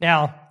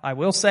 Now, I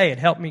will say it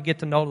helped me get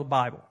to know the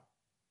Bible,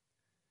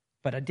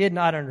 but I did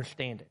not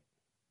understand it,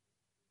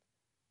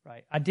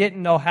 right? I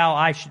didn't know how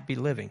I should be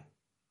living.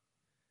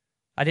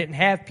 I didn't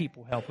have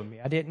people helping me.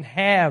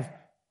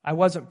 I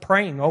wasn't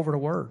praying over the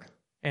Word.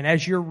 And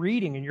as you're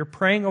reading and you're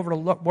praying over the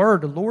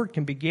Word, the Lord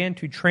can begin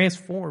to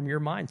transform your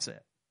mindset.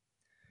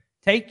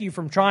 Take you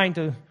from trying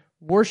to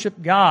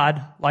worship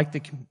God like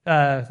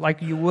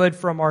you would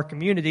from our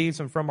communities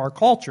and from our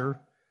culture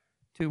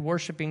to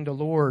worshiping the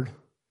Lord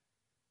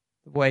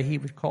the way He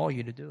would call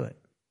you to do it.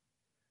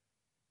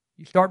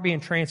 You start being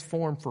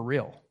transformed for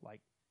real. Like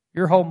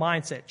your whole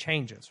mindset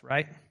changes,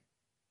 right?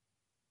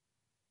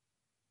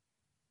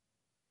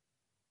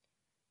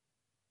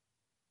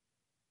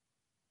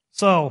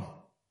 So,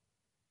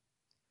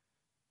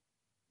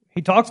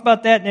 he talks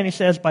about that, and then he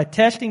says, by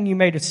testing you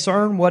may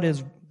discern what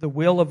is the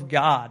will of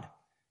God.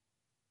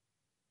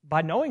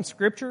 By knowing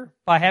Scripture,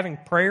 by having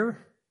prayer,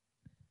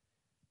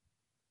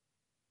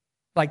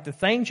 like the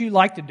things you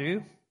like to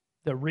do,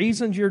 the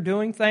reasons you're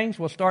doing things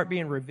will start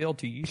being revealed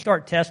to you. You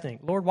start testing,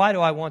 Lord, why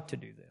do I want to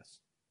do this?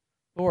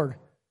 Lord,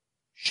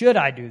 should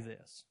I do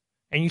this?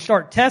 And you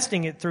start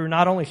testing it through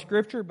not only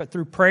Scripture, but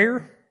through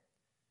prayer.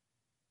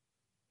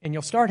 And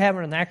you'll start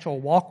having an actual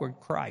walk with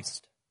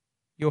Christ.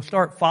 You'll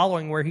start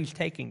following where He's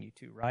taking you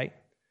to, right?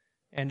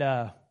 And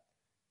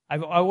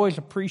I've always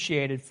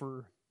appreciated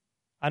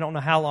I don't know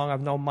how long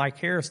I've known Mike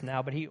Harris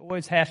now, but he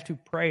always has to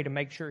pray to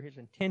make sure his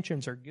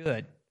intentions are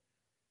good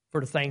for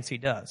the things he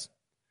does,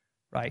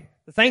 right?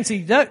 The things he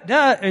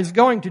is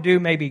going to do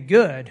may be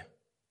good,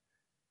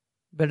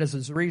 but is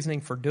his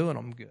reasoning for doing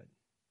them good,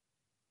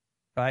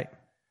 right?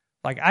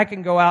 Like I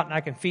can go out and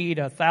I can feed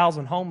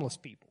 1,000 homeless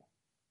people.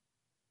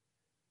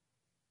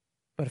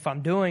 But if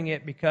I'm doing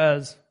it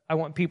because I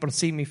want people to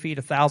see me feed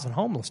 1,000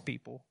 homeless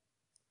people,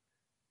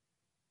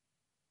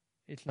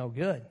 it's no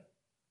good.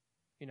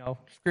 You know,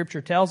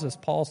 Scripture tells us,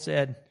 Paul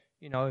said,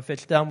 you know, if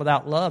it's done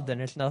without love, then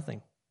it's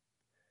nothing.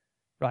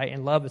 Right?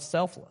 And love is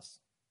selfless.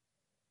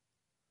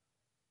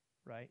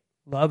 Right?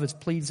 Love is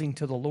pleasing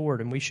to the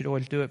Lord, and we should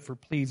always do it for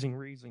pleasing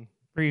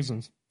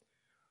reasons.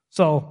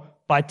 So,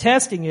 by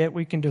testing it,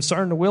 we can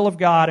discern the will of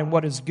God and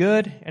what is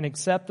good and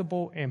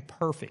acceptable and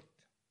perfect.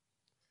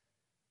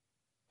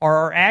 Are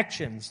our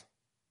actions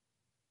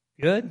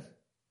good,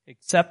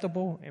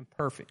 acceptable, and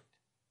perfect?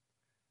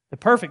 The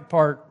perfect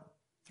part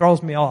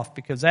throws me off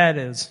because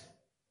that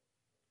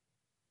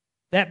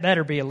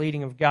better be a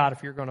leading of God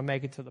if you're going to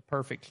make it to the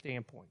perfect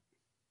standpoint,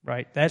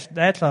 right?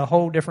 That's a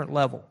whole different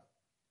level.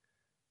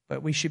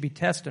 But we should be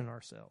testing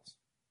ourselves.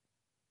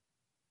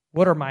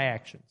 What are my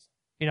actions?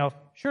 You know,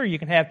 sure, you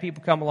can have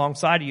people come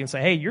alongside of you and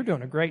say, hey, you're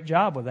doing a great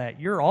job with that.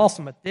 You're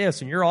awesome at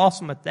this and you're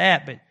awesome at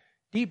that. But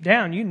deep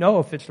down, you know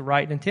if it's the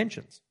right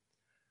intentions,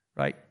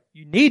 right?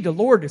 You need the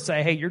Lord to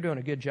say, hey, you're doing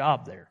a good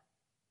job there.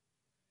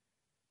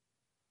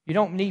 You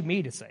don't need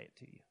me to say it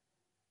to you.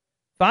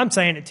 If I'm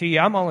saying it to you,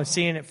 I'm only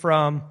seeing it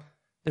from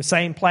the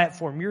same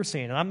platform you're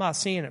seeing it. I'm not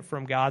seeing it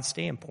from God's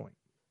standpoint.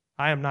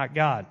 I am not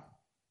God.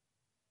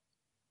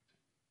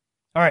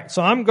 All right,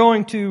 so I'm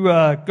going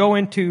to go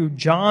into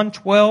John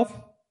 12,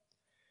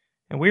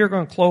 and we are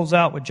going to close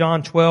out with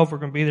John 12. We're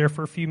going to be there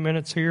for a few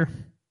minutes here.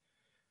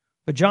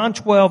 But John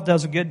 12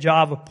 does a good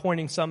job of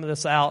pointing some of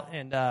this out,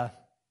 and I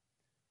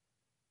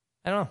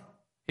don't know.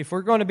 If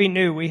we're going to be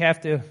new, we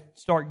have to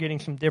start getting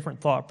some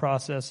different thought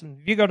process. And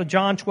if you go to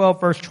John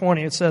 12, verse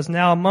 20, it says,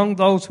 now among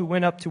those who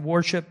went up to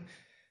worship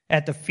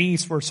at the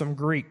feast were some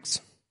Greeks.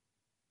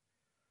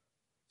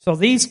 So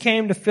these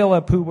came to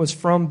Philip, who was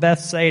from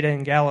Bethsaida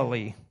in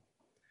Galilee,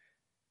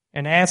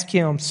 and asked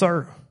him,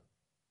 Sir,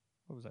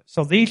 what was that?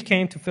 So these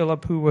came to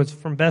Philip, who was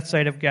from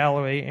Bethsaida of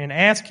Galilee, and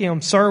asked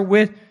him, Sir,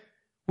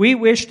 we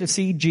wish to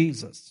see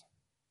Jesus.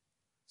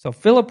 So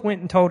Philip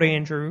went and told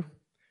Andrew,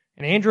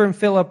 and Andrew and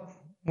Philip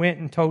went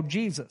and told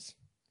Jesus.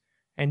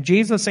 And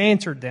Jesus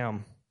answered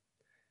them,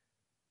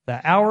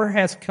 the hour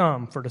has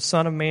come for the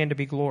Son of Man to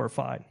be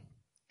glorified.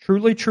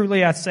 Truly,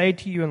 truly, I say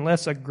to you,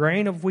 unless a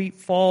grain of wheat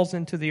falls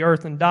into the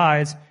earth and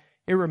dies,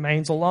 it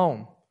remains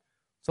alone.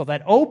 So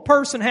that old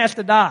person has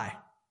to die,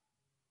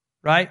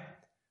 right?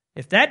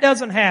 If that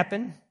doesn't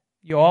happen,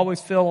 you'll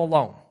always feel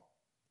alone.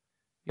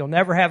 You'll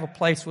never have a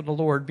place with the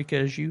Lord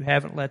because you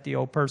haven't let the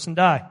old person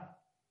die.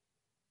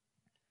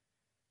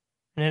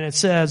 And then it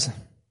says,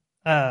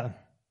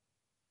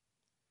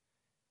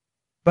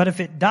 but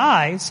if it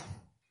dies,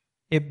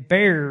 it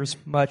bears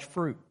much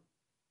fruit.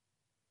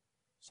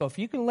 So if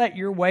you can let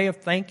your way of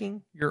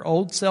thinking, your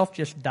old self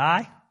just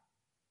die,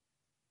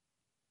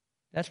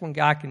 that's when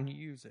God can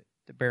use it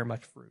to bear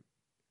much fruit.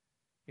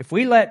 If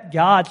we let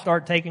God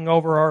start taking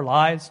over our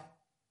lives,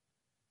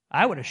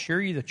 I would assure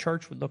you the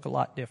church would look a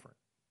lot different.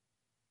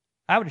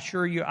 I would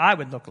assure you I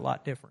would look a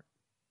lot different.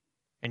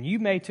 And you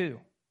may too.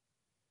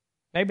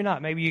 Maybe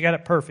not. Maybe you got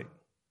it perfect.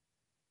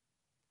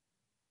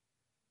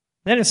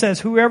 Then it says,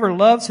 whoever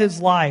loves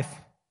his life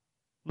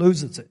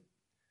loses it.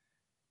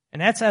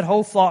 And that's that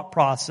whole thought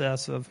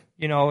process of,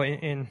 you know,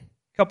 in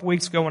a couple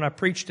weeks ago when I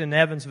preached in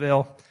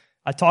Evansville,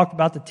 I talked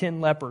about the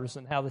 10 lepers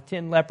and how the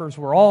 10 lepers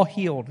were all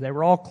healed. They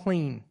were all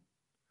clean.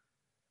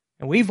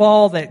 And we've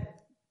all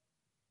that,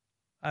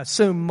 I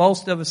assume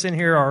most of us in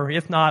here, or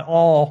if not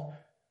all,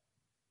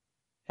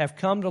 have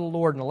come to the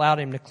Lord and allowed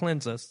Him to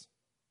cleanse us.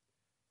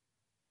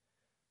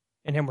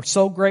 And then we're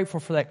so grateful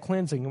for that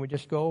cleansing and we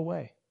just go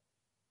away.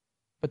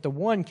 But the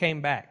one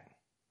came back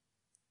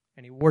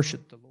and he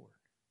worshiped the Lord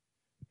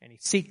and he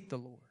seeked the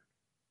Lord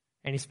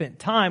and he spent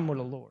time with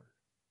the Lord.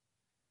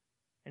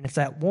 And it's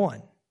that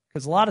one.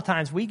 Because a lot of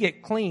times we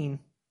get clean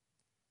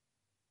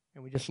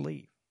and we just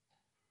leave,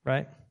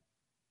 right?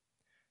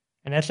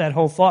 And that's that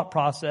whole thought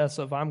process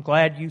of, I'm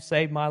glad you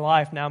saved my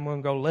life, now I'm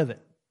going to go live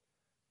it.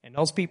 And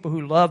those people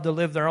who love to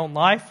live their own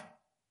life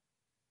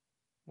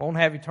won't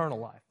have eternal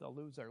life. They'll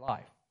lose their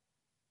life,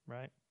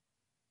 right?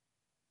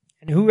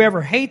 And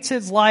whoever hates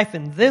his life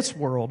in this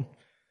world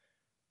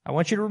I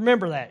want you to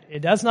remember that. It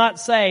does not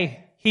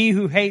say he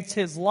who hates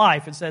his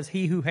life. It says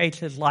he who hates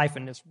his life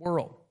in this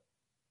world.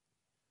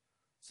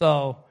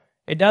 So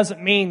it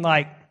doesn't mean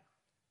like,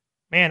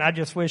 man, I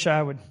just wish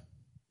I would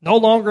no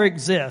longer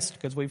exist,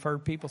 because we've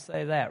heard people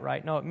say that,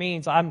 right? No, it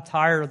means I'm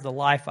tired of the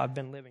life I've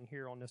been living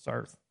here on this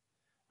earth.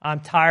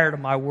 I'm tired of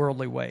my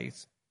worldly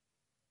ways,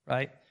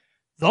 right?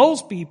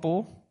 Those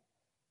people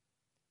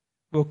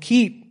will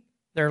keep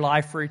their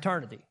life for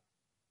eternity.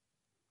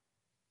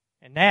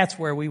 And that's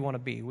where we want to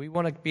be. We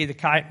want to be the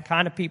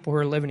kind of people who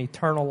are living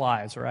eternal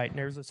lives, right? And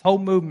there's this whole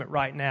movement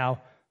right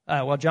now.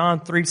 John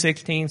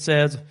 3:16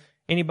 says,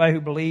 anybody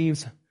who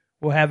believes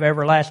will have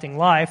everlasting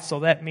life.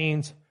 So that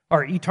means,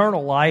 or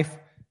eternal life.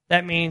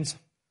 That means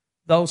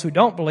those who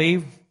don't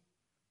believe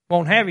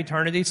won't have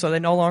eternity, so they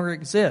no longer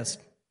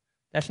exist.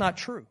 That's not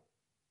true.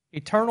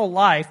 Eternal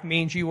life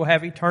means you will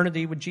have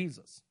eternity with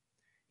Jesus.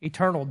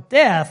 Eternal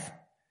death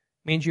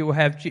means you will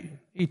have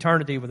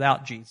eternity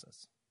without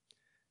Jesus.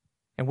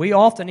 And we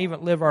often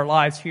even live our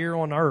lives here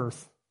on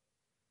earth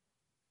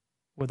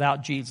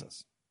without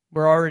Jesus.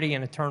 We're already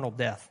in eternal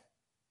death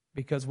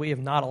because we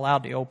have not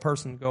allowed the old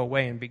person to go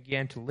away and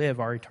begin to live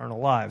our eternal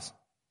lives.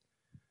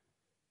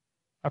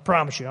 I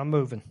promise you, I'm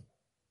moving.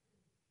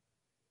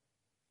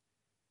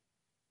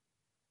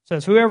 It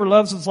says, whoever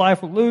loves his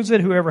life will lose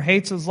it. Whoever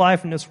hates his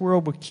life in this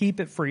world will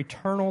keep it for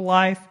eternal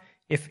life.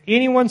 If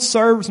anyone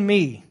serves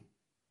me,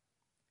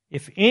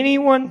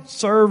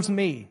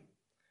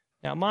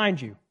 now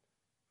mind you,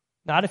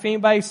 not if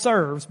anybody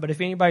serves, but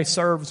if anybody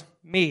serves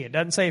me. It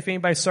doesn't say if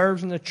anybody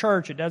serves in the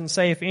church. It doesn't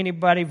say if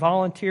anybody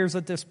volunteers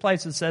at this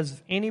place. It says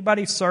if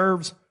anybody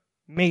serves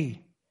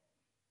me,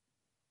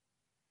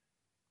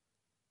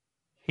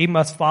 he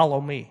must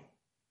follow me.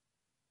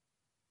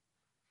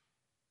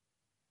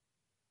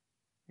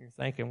 You're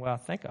thinking, well, I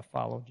think I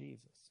follow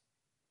Jesus.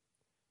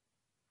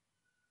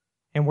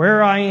 And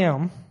where I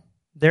am,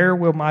 there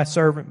will my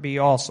servant be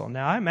also.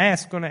 Now, I'm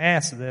going to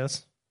ask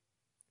this.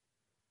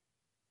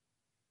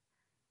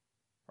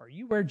 Are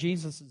you where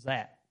Jesus is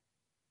at?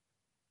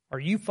 Are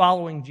you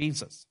following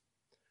Jesus?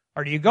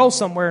 Or do you go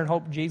somewhere and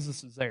hope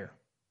Jesus is there?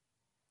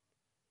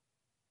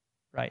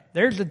 Right?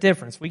 There's a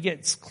difference. We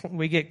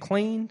get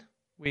cleaned.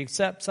 We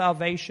accept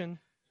salvation.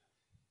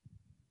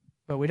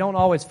 But we don't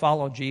always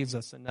follow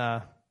Jesus. And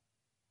I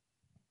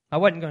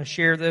wasn't going to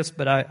share this,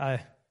 but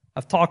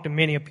I've talked to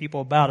many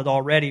people about it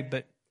already.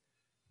 But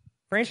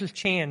Francis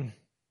Chan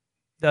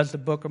does the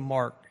book of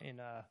Mark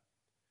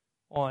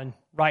on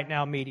Right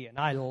Now Media, and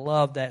I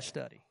love that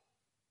study.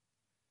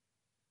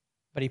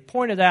 But he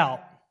pointed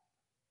out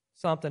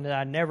something that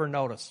I never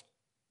noticed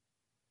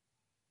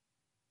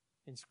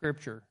in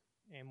Scripture.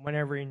 And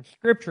whenever in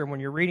Scripture,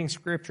 when you're reading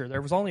Scripture,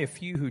 there was only a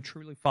few who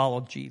truly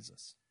followed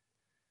Jesus.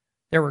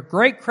 There were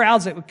great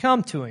crowds that would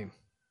come to him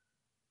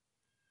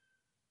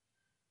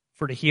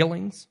for the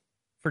healings,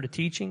 for the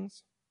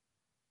teachings,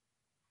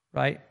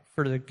 right?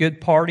 For the good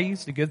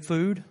parties, the good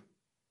food.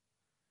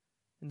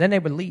 And then they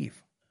would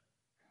leave.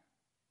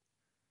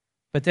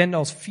 But then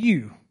those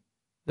few,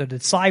 the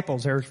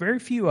disciples, there's very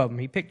few of them.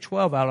 He picked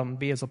 12 out of them to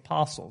be his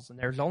apostles. And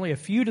there's only a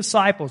few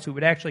disciples who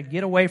would actually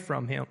get away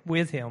from him,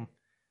 with him.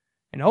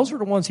 And those were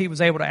the ones he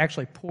was able to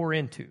actually pour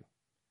into.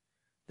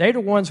 They're the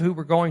ones who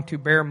were going to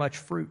bear much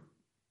fruit.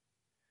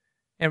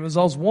 And it was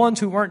those ones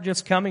who weren't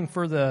just coming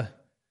for the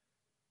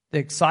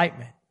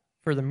excitement,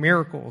 for the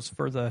miracles,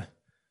 for the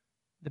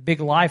big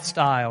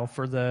lifestyle,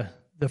 for the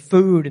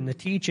food and the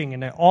teaching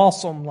and the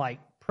awesome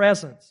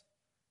presence.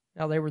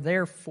 Now, they were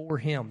there for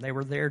him. They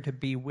were there to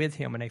be with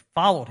him, and they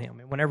followed him.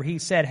 And whenever he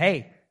said,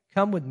 hey,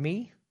 come with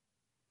me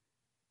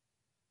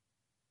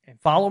and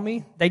follow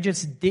me, they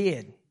just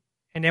did.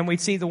 And then we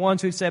see the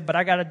ones who said, but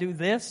I got to do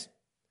this.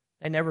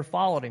 They never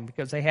followed him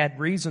because they had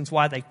reasons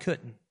why they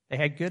couldn't. They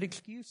had good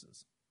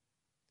excuses.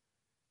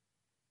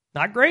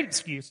 Not great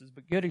excuses,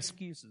 but good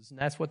excuses. And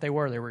that's what they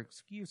were. They were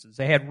excuses.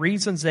 They had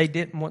reasons they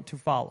didn't want to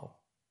follow.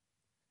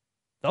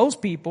 Those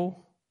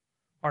people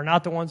are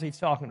not the ones he's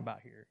talking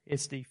about here.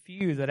 It's the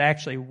few that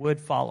actually would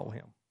follow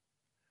him.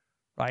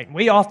 Right? And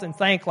we often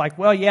think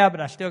well, yeah,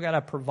 but I still got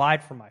to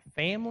provide for my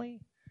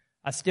family.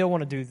 I still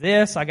want to do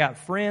this. I got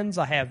friends.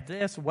 I have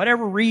this.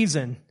 Whatever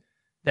reason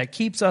that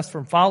keeps us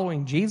from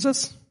following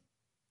Jesus,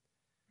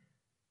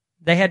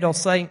 they had those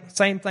same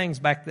things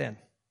back then.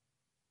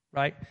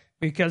 Right?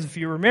 Because if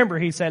you remember,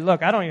 he said,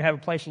 look, I don't even have a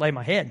place to lay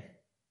my head.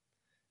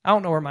 I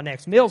don't know where my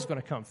next meal is going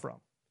to come from.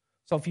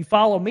 So if you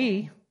follow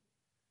me,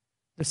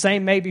 the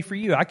same may be for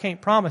you. I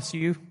can't promise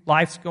you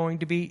life's going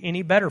to be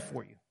any better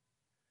for you.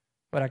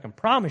 But I can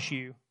promise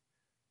you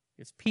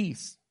it's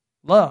peace,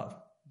 love,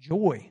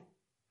 joy,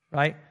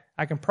 right?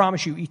 I can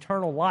promise you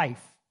eternal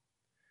life.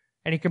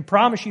 And he can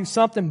promise you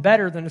something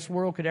better than this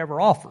world could ever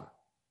offer.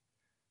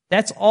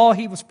 That's all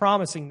he was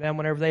promising them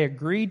whenever they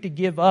agreed to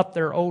give up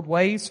their old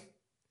ways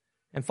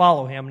and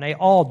follow him. And they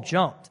all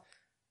jumped.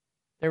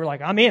 They were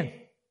like, I'm in.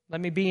 Let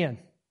me be in.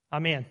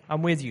 I'm in.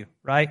 I'm with you,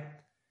 right?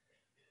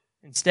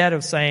 Instead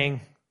of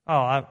saying, oh,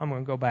 I'm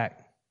going to go back,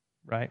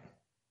 right?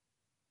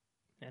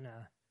 And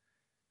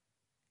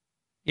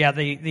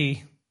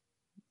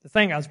the the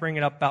thing I was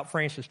bringing up about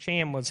Francis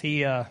Chan was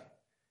he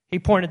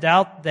pointed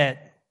out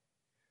that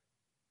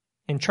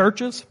in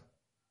churches,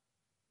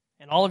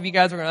 and all of you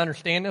guys are going to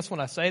understand this when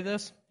I say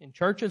this, in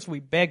churches we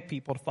beg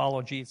people to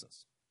follow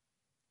Jesus.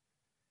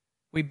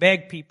 We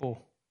beg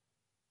people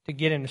to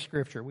get into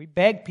Scripture. We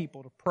beg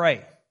people to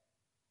pray.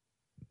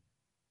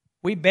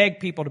 We beg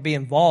people to be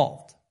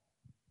involved.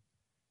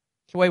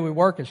 It's the way we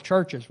work as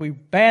churches. We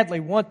badly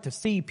want to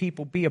see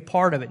people be a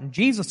part of it. And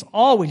Jesus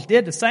always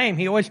did the same.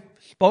 He always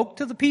spoke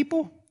to the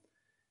people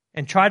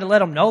and tried to let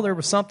them know there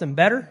was something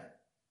better.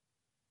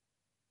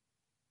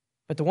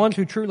 But the ones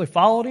who truly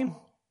followed him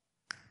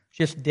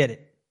just did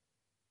it.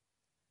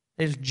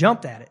 They just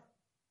jumped at it.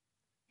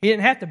 He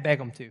didn't have to beg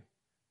them to.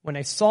 When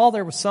they saw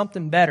there was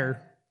something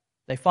better,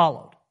 they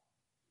followed.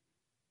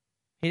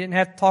 He didn't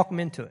have to talk them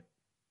into it.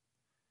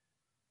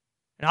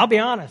 And I'll be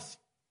honest,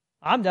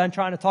 I'm done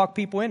trying to talk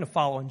people into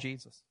following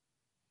Jesus.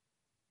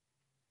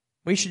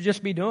 We should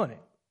just be doing it.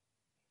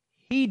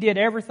 He did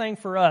everything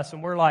for us,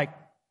 and we're like,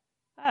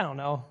 I don't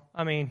know.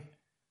 I mean,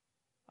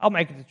 I'll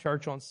make it to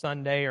church on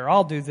Sunday, or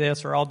I'll do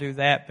this, or I'll do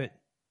that, but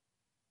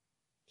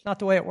it's not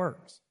the way it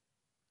works.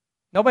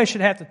 Nobody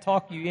should have to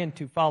talk you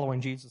into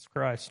following Jesus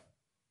Christ.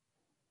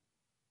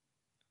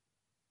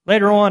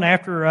 Later on,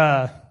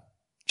 after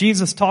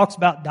Jesus talks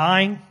about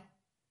dying,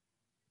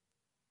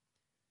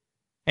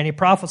 and he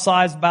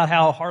prophesies about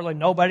how hardly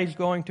nobody's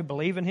going to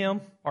believe in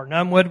him, or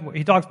none would.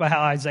 He talks about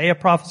how Isaiah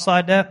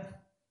prophesied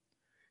that.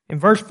 In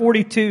verse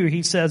 42,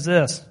 he says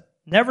this,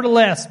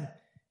 "Nevertheless,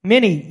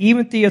 many,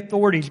 even the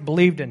authorities,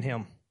 believed in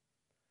him."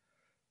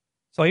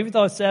 So even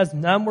though it says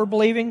none were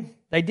believing,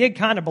 they did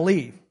kind of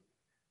believe.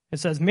 It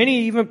says,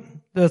 "Many,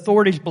 even the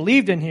authorities,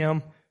 believed in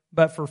him,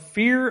 but for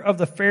fear of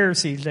the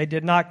Pharisees, they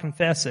did not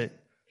confess it,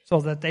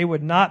 so that they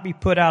would not be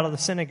put out of the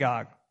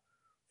synagogue.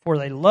 For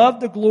they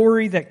loved the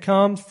glory that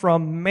comes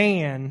from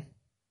man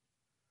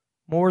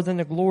more than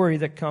the glory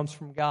that comes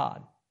from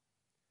God."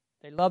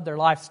 They loved their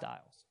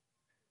lifestyles.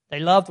 They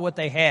loved what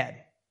they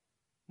had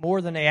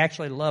more than they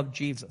actually loved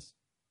Jesus,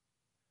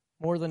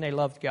 more than they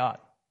loved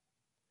God.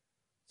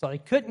 So they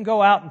couldn't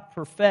go out and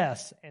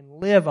profess and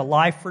live a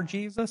life for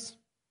Jesus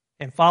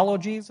and follow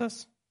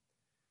Jesus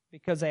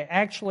because they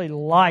actually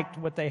liked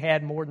what they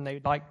had more than they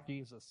liked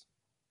Jesus.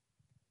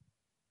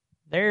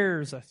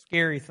 There's a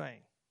scary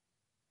thing.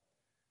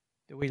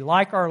 Do we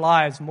like our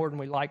lives more than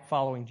we like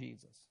following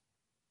Jesus?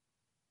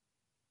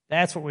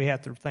 That's what we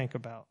have to think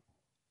about.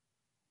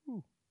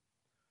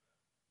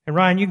 And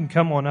Ryan, you can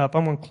come on up.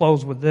 I'm going to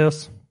close with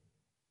this.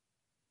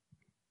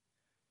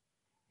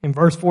 In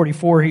verse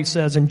 44, he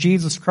says, "And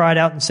Jesus cried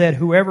out and said,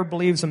 'Whoever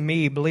believes in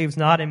me believes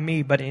not in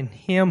me, but in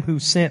him who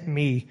sent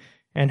me.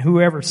 And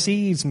whoever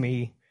sees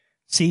me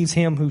sees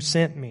him who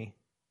sent me.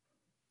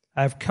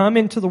 I have come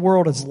into the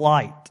world as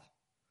light,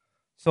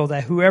 so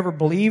that whoever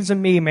believes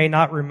in me may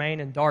not remain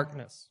in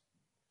darkness.'"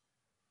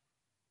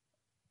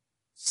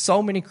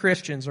 So many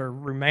Christians are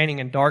remaining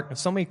in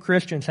darkness. So many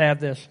Christians have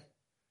this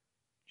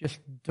just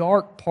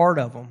dark part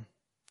of them.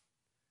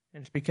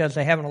 And it's because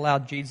they haven't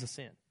allowed Jesus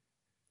in.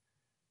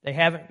 They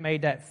haven't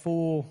made that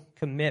full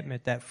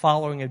commitment, that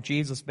following of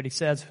Jesus. But he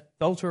says,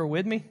 those who are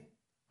with me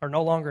are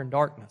no longer in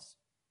darkness.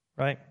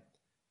 Right?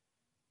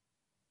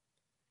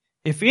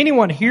 "If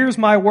anyone hears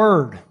my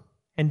word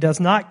and does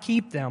not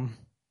keep them,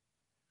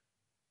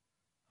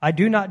 I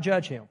do not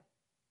judge him."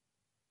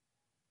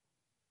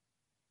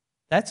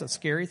 That's a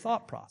scary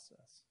thought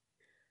process.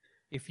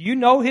 If you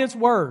know his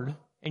word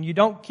and you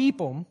don't keep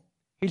them,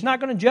 he's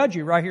not going to judge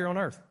you right here on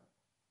earth.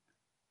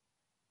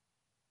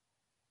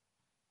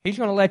 He's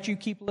going to let you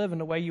keep living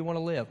the way you want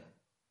to live.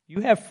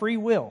 You have free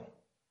will.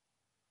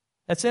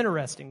 That's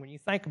interesting when you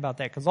think about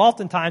that, because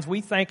oftentimes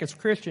we think as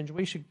Christians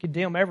we should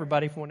condemn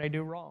everybody for when they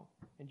do wrong.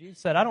 And Jesus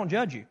said, "I don't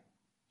judge you."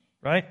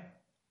 Right?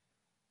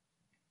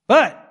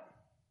 But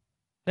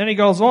then he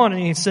goes on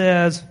and he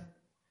says,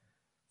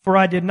 "For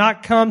I did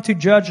not come to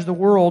judge the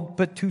world,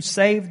 but to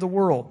save the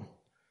world.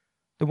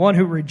 The one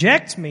who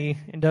rejects me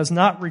and does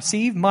not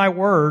receive my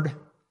word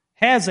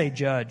has a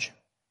judge.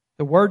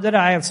 The word that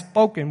I have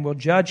spoken will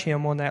judge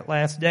him on that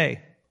last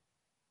day."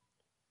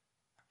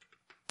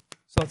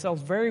 So it's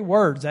those very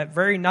words, that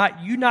very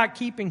not you not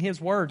keeping his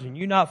words and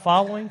you not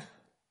following,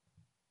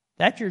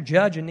 that's your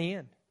judge in the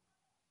end.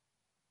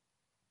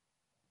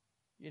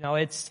 You know,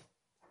 it's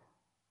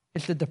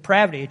the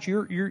depravity. It's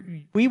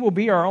we will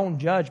be our own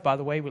judge by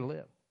the way we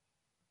live.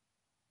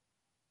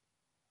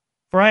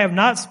 "For I have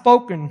not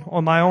spoken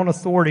on my own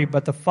authority,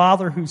 but the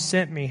Father who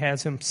sent me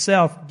has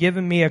himself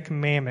given me a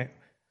commandment,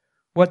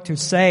 what to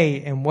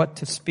say and what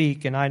to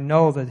speak, and I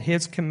know that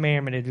his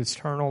commandment is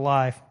eternal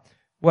life.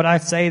 What I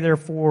say,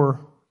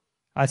 therefore,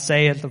 I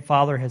say as the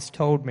Father has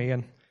told me."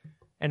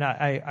 And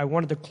I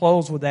wanted to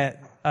close with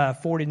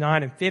that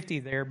 49 and 50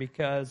 there,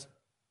 because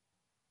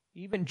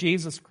even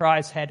Jesus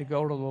Christ had to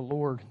go to the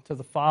Lord, to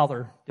the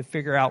Father, to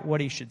figure out what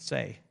he should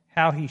say,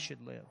 how he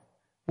should live,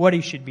 what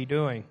he should be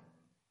doing.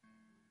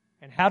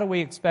 And how do we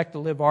expect to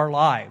live our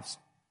lives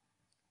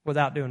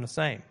without doing the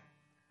same?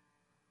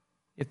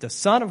 If the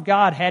Son of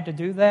God had to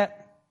do that,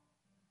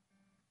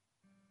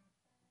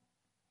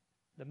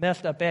 the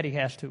messed up Eddie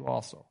has to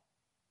also,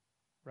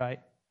 right?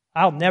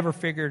 I'll never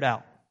figure it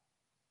out.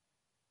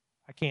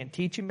 I can't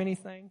teach him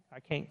anything. I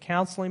can't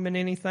counsel him in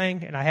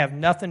anything, and I have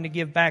nothing to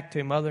give back to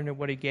him other than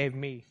what he gave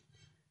me.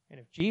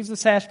 And if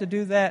Jesus has to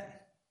do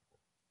that,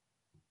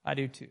 I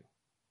do too.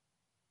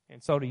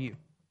 And so do you,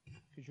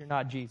 because you're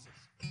not Jesus.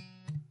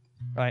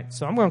 Right?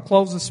 So I'm going to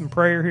close this in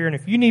prayer here, and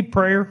if you need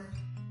prayer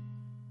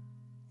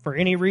for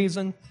any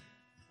reason,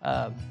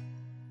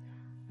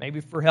 maybe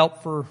for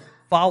help for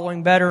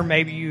following better,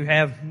 maybe you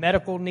have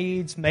medical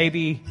needs,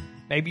 maybe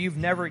you've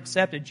never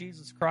accepted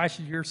Jesus Christ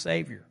as your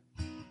Savior,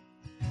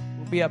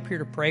 we'll be up here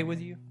to pray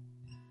with you.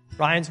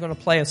 Ryan's going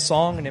to play a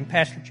song, and then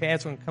Pastor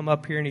Chad's going to come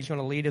up here and he's going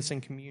to lead us in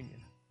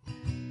communion.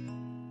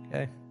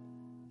 Okay?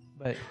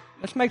 But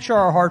let's make sure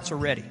our hearts are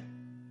ready.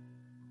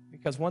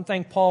 Because one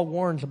thing Paul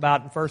warns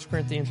about in 1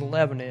 Corinthians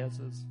 11 is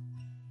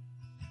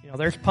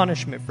there's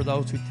punishment for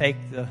those who take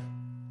the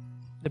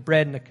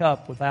bread and the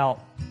cup without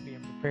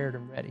being prepared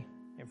and ready,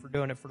 and for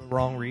doing it for the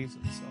wrong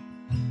reasons. So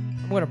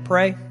I'm going to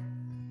pray.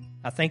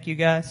 I thank you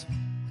guys.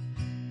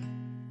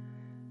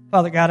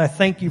 Father God, I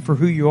thank you for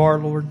who you are,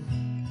 Lord.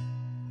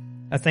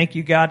 I thank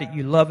you, God, that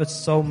you love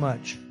us so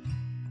much,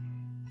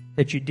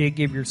 that you did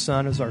give your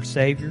Son as our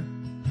Savior,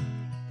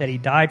 that he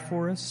died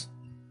for us,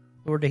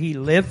 Lord, that he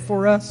lived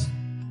for us,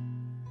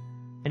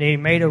 and he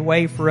made a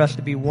way for us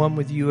to be one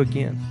with you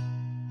again.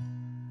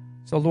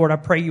 So, Lord, I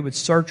pray you would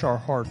search our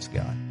hearts,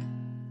 God.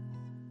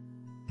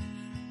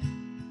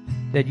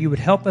 That you would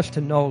help us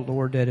to know,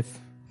 Lord, that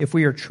if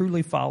we are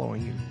truly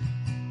following you,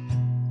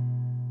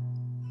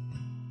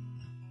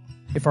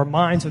 if our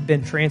minds have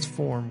been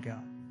transformed,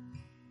 God.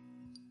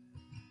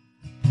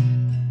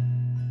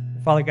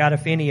 Father God,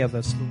 if any of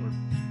us, Lord,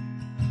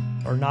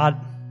 are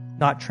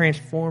not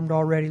transformed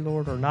already,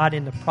 Lord, or not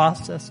in the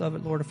process of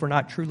it, Lord, if we're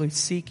not truly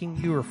seeking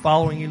you or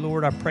following you,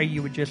 Lord, I pray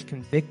you would just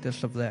convict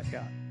us of that,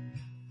 God.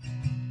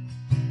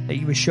 That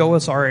you would show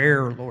us our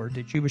error, Lord,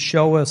 that you would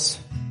show us,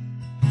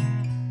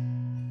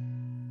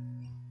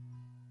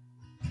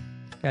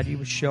 God, you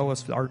would show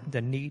us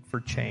the need for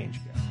change,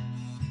 God.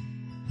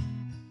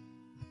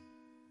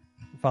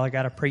 And Father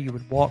God, I pray you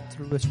would walk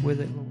through us with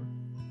it, Lord.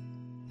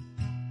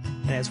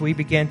 And as we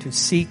begin to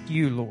seek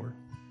you, Lord,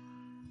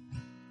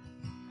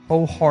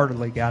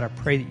 wholeheartedly, God, I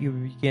pray that you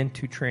would begin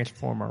to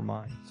transform our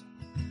minds.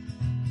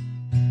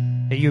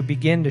 That you would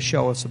begin to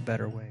show us a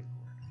better way,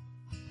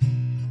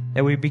 Lord.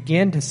 That we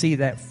begin to see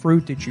that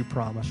fruit that you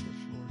promised us,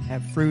 Lord.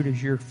 Have fruit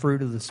as your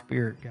fruit of the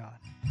Spirit, God.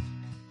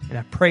 And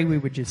I pray we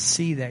would just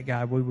see that,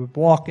 God. We would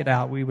walk it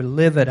out. We would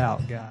live it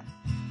out, God.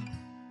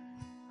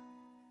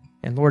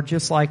 And Lord,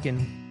 just like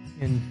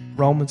in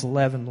Romans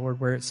 11,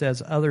 Lord, where it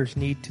says others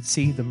need to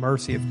see the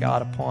mercy of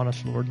God upon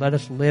us, Lord, let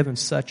us live in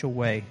such a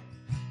way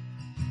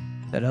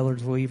that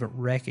others will even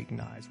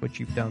recognize what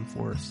you've done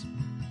for us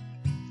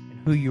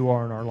and who you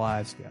are in our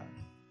lives, God.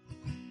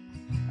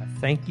 I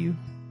thank you.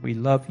 We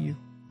love you.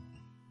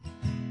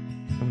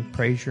 And we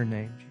praise your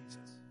name, Jesus.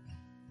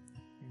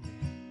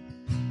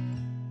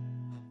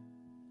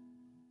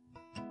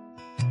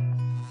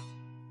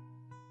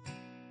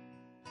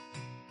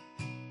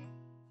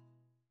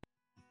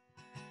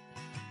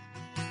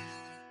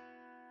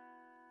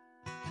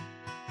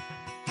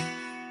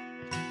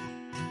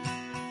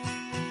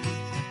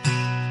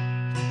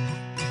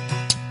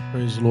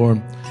 Praise the Lord.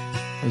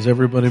 Has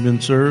everybody been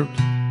served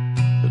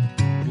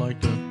that would like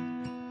to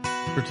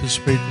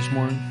participate this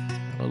morning?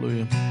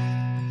 Hallelujah.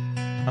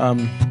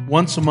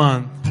 Once a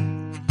month,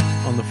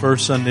 on the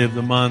first Sunday of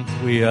the month,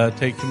 we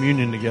take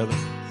communion together.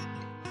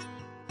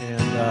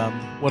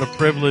 And what a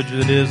privilege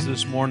it is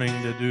this morning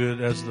to do it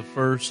as the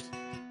first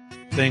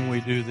thing we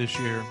do this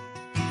year.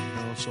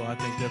 So I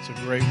think that's a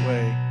great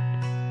way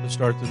to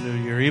start the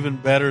new year. Even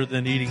better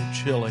than eating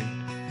chili.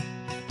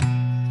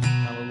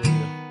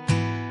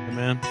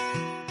 Amen.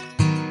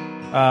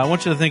 I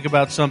want you to think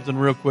about something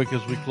real quick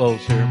as we close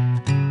here.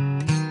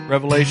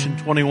 Revelation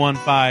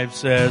 21:5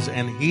 says,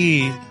 "And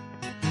he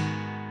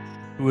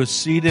who is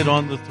seated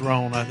on the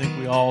throne," I think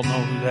we all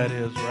know who that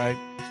is, right?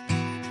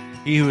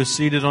 "He who is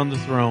seated on the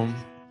throne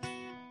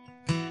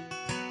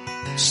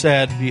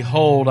said,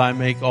 'Behold, I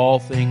make all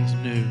things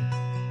new.'"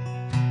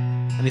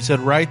 And he said,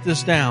 "Write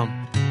this down,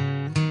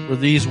 for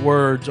these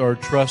words are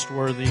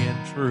trustworthy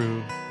and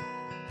true."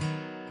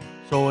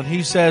 So when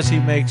he says he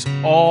makes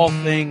all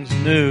things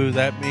new,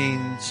 that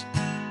means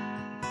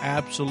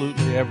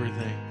absolutely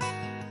everything.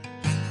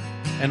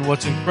 And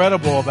what's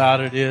incredible about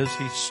it is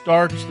he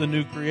starts the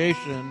new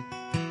creation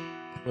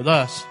with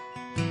us.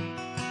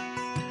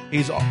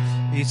 He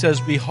says,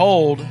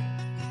 "Behold,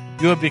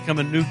 you have become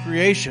a new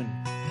creation."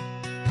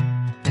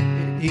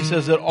 He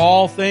says that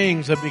all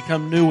things have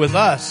become new with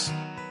us.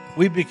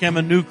 We become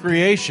a new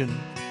creation.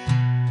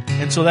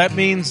 And so that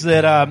means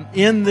that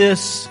in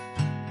this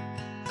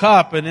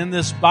cup and in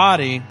this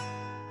body,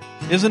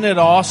 isn't it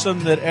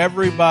awesome that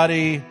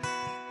everybody,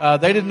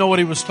 they didn't know what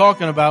he was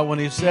talking about when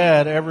he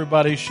said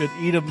everybody should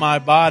eat of my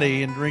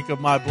body and drink of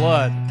my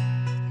blood.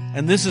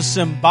 And this is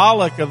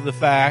symbolic of the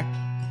fact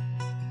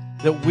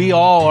that we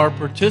all are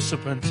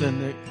participants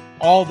in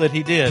all that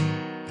he did.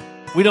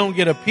 We don't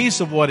get a piece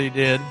of what He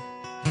did.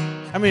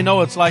 I mean,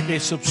 no, it's like a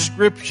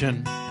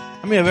subscription. How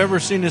many have ever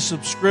seen a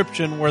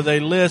subscription where they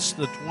list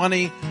the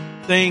 20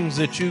 things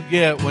that you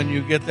get when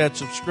you get that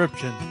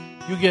subscription?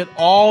 You get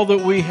all that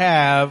we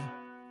have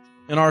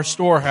in our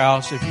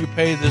storehouse if you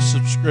pay this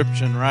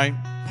subscription, right?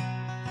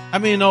 I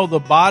mean, no, the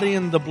body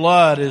and the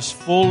blood is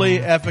fully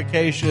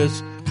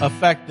efficacious,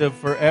 effective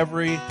for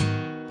every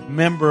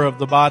member of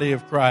the body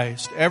of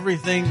Christ.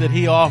 Everything that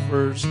He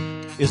offers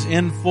is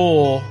in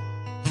full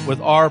with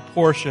our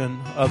portion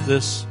of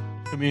this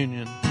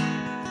communion.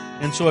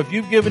 And so if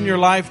you've given your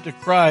life to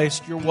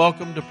Christ, you're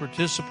welcome to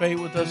participate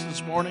with us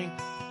this morning.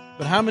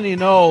 But how many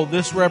know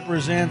this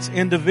represents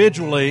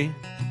individually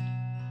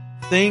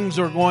things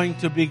are going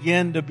to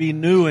begin to be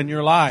new in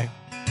your life?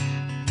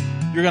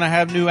 You're going to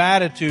have new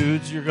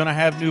attitudes. You're going to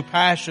have new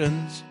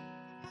passions.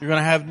 You're going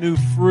to have new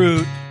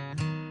fruit.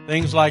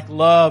 Things like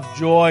love,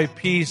 joy,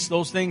 peace.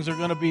 Those things are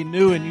going to be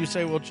new. And you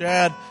say, well,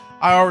 Chad,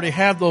 I already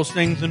have those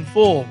things in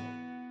full.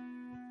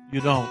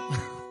 You don't.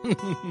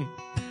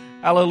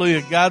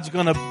 Hallelujah. God's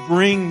going to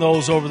bring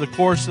those over the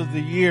course of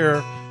the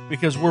year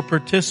because we're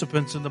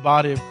participants in the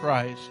body of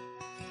Christ.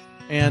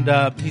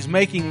 And He's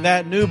making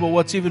that new. But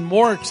what's even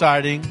more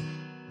exciting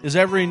is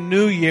every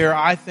new year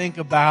I think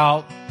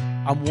about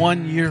I'm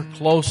 1 year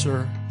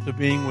closer to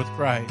being with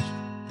Christ.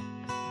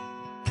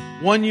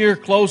 1 year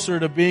closer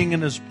to being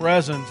in His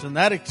presence. And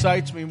that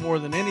excites me more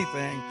than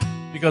anything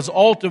because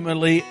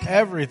ultimately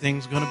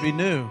everything's going to be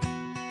new.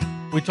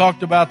 We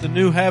talked about the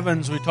new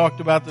heavens. We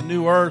talked about the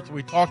new earth.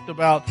 We talked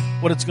about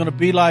what it's going to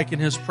be like in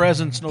His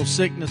presence. No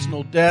sickness,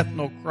 no death,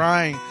 no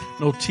crying,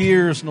 no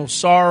tears, no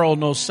sorrow,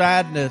 no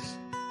sadness.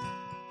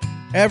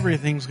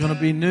 Everything's going to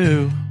be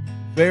new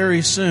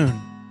very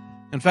soon.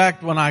 In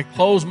fact, when I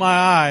close my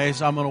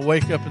eyes, I'm going to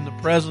wake up in the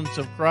presence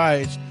of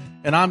Christ.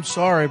 And I'm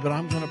sorry, but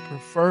I'm going to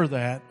prefer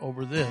that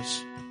over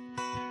this.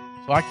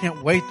 So I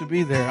can't wait to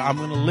be there. I'm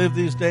going to live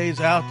these days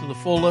out to the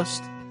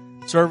fullest,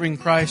 serving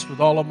Christ with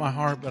all of my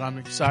heart, but I'm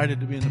excited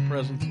to be in the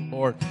presence of the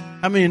Lord.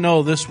 How many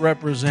know this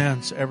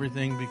represents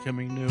everything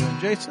becoming new? And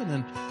Jason,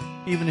 and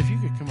even if you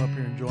could come up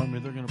here and join me,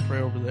 they're going to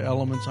pray over the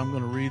elements. I'm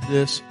going to read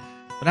this.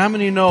 But how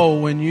many know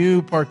when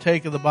you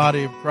partake of the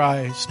body of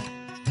Christ,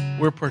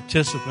 we're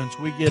participants.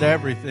 We get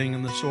everything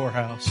in the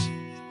storehouse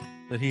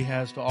that He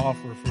has to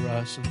offer for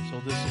us. And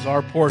so this is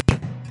our portion.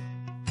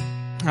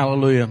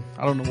 Hallelujah.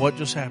 I don't know what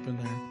just happened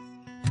there.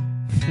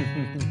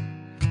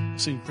 I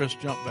seen Chris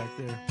jump back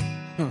there.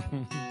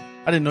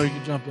 I didn't know you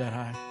could jump that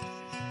high.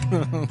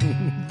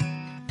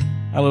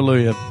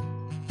 Hallelujah.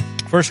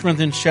 1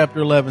 Corinthians chapter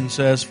 11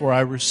 says, "For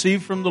I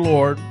received from the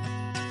Lord,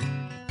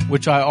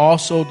 which I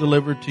also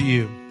delivered to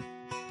you,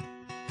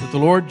 that the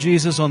Lord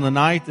Jesus on the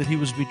night that He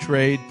was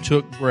betrayed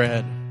took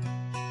bread.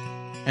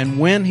 And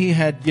when He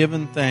had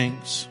given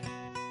thanks,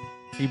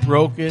 He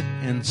broke it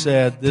and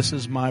said, 'This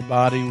is my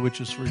body, which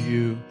is for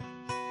you.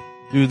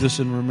 Do this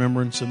in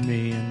remembrance of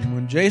me.'" And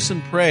when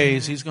Jason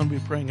prays, he's going to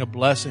be praying a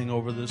blessing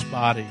over this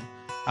body.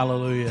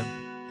 Hallelujah.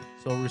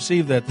 So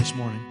receive that this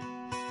morning.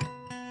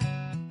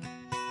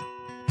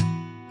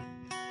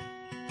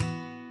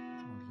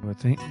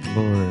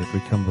 Lord, we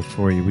come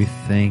before you. We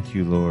thank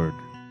you, Lord,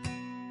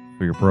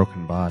 for your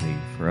broken body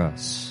for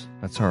us.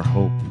 That's our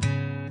hope.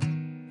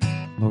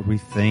 Lord, we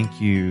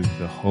thank you,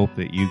 the hope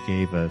that you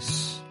gave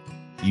us.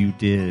 You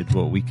did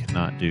what we could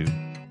not do.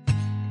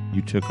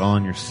 You took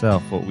on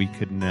yourself what we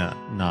could not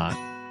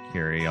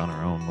carry on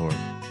our own, Lord.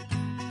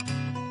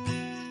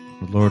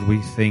 Lord, we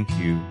thank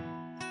you.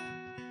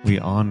 We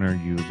honor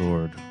you,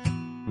 Lord.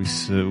 We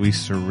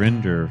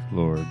surrender,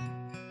 Lord,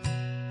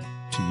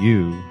 to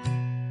you,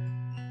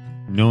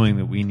 knowing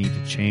that we need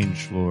to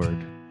change, Lord,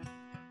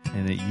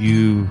 and that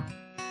you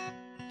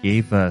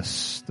gave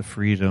us the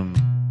freedom,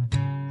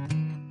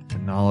 the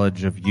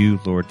knowledge of you,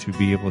 Lord, to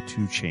be able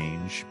to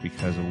change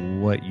because of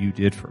what you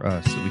did for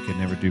us that we could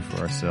never do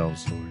for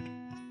ourselves, Lord.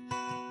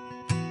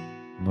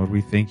 And Lord,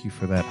 we thank you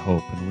for that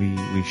hope, and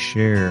we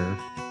share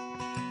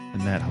in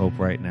that hope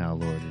right now,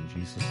 Lord, in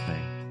Jesus'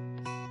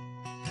 name.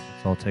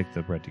 Let's all take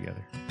the bread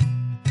together.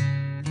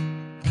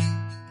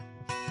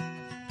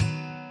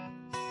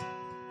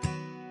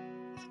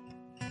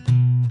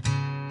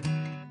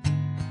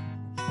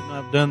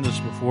 I've done this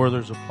before.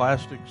 There's a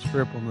plastic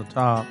strip on the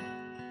top.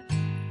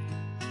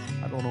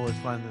 I don't always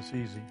find this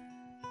easy.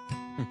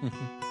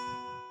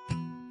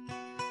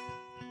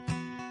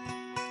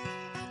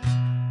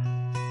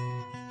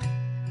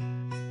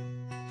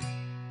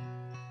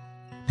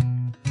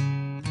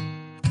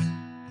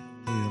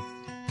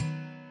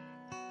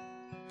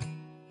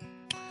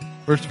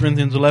 First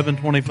Corinthians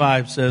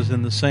 11:25 says,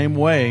 "In the same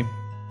way,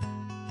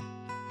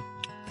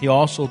 He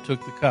also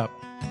took the cup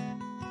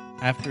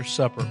after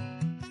supper,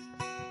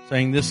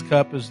 saying, 'This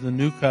cup is the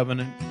new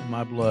covenant in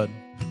my blood.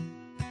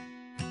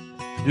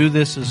 Do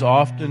this as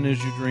often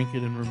as you drink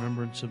it in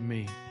remembrance of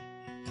me.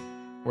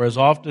 For as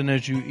often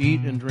as you eat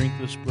and drink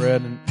this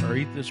bread, or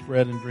eat this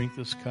bread and drink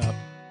this cup,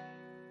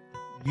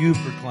 you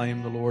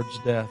proclaim the Lord's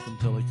death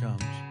until He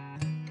comes.'"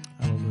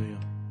 Hallelujah.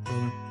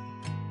 Brother?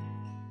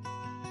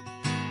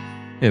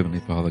 Heavenly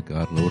Father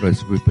God, Lord,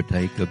 as we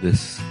partake of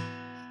this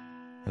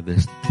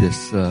this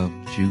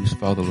juice,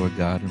 Father, Lord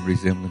God, in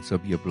resemblance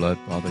of your blood,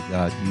 Father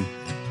God.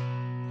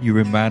 You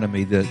reminded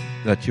me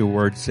that your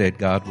word said,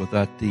 God,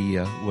 without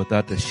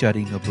the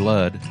shedding of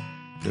blood,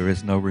 there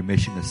is no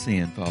remission of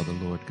sin, Father,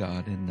 Lord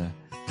God. And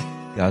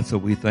God, so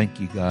we thank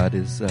you, God,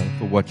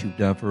 for what you've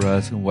done for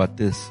us and what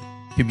this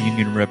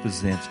communion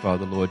represents,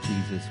 Father, Lord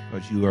Jesus,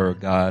 because you are a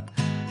God,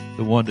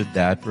 the one that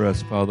died for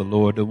us, Father,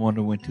 Lord, the one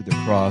that went to the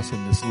cross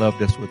and just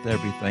loved us with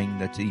everything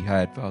that he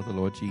had, Father,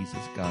 Lord Jesus,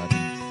 God.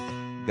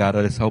 And God,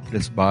 I just hope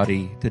this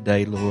body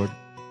today, Lord,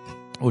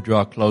 will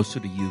draw closer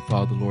to you,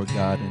 Father, Lord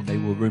God, and they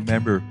will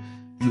remember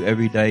you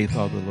every day,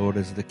 Father, Lord,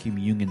 as the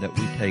communion that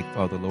we take,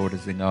 Father, Lord,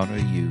 is in honor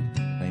of you. In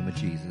the name of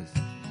Jesus.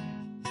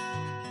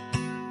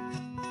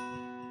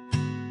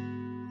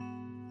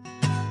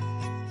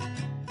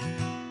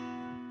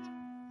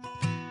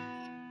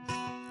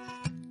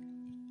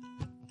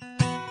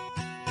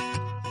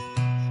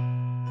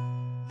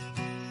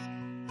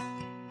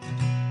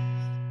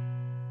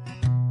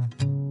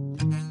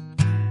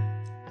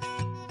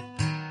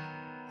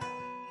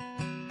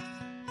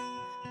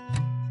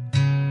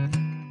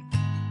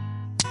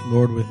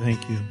 Lord, we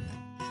thank you.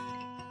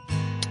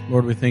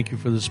 Lord, we thank you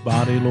for this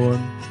body, Lord.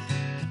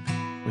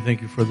 We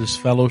thank you for this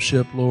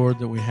fellowship, Lord,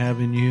 that we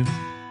have in you.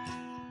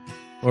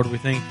 Lord, we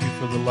thank you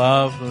for the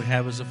love that we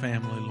have as a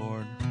family,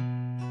 Lord.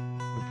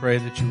 We pray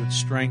that you would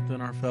strengthen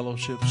our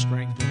fellowship,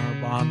 strengthen our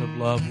bond of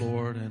love,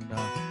 Lord, and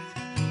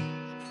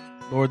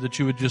Lord, that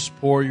you would just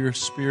pour your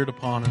Spirit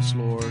upon us,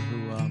 Lord,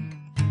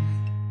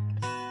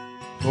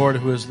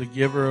 who is the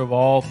giver of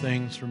all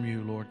things from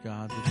you, Lord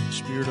God, that the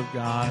Spirit of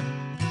God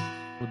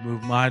would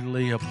move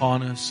mightily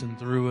upon us and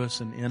through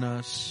us and in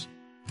us,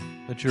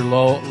 that your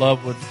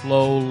love would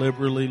flow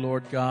liberally,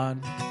 Lord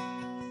God,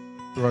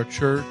 through our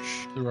church,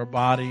 through our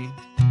body,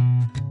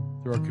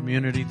 through our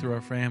community, through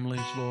our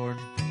families, Lord,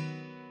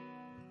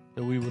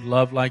 that we would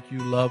love like you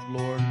love,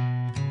 Lord,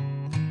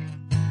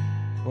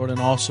 Lord, and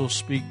also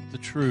speak the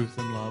truth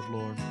in love,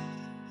 Lord.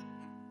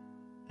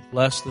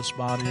 Bless this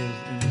body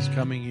in this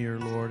coming year,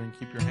 Lord, and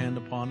keep your hand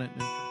upon it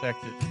and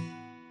protect it.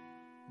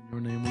 In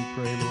your name we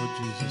pray, Lord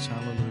Jesus.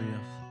 Hallelujah.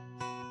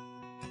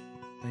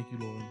 Thank you,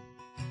 Lord.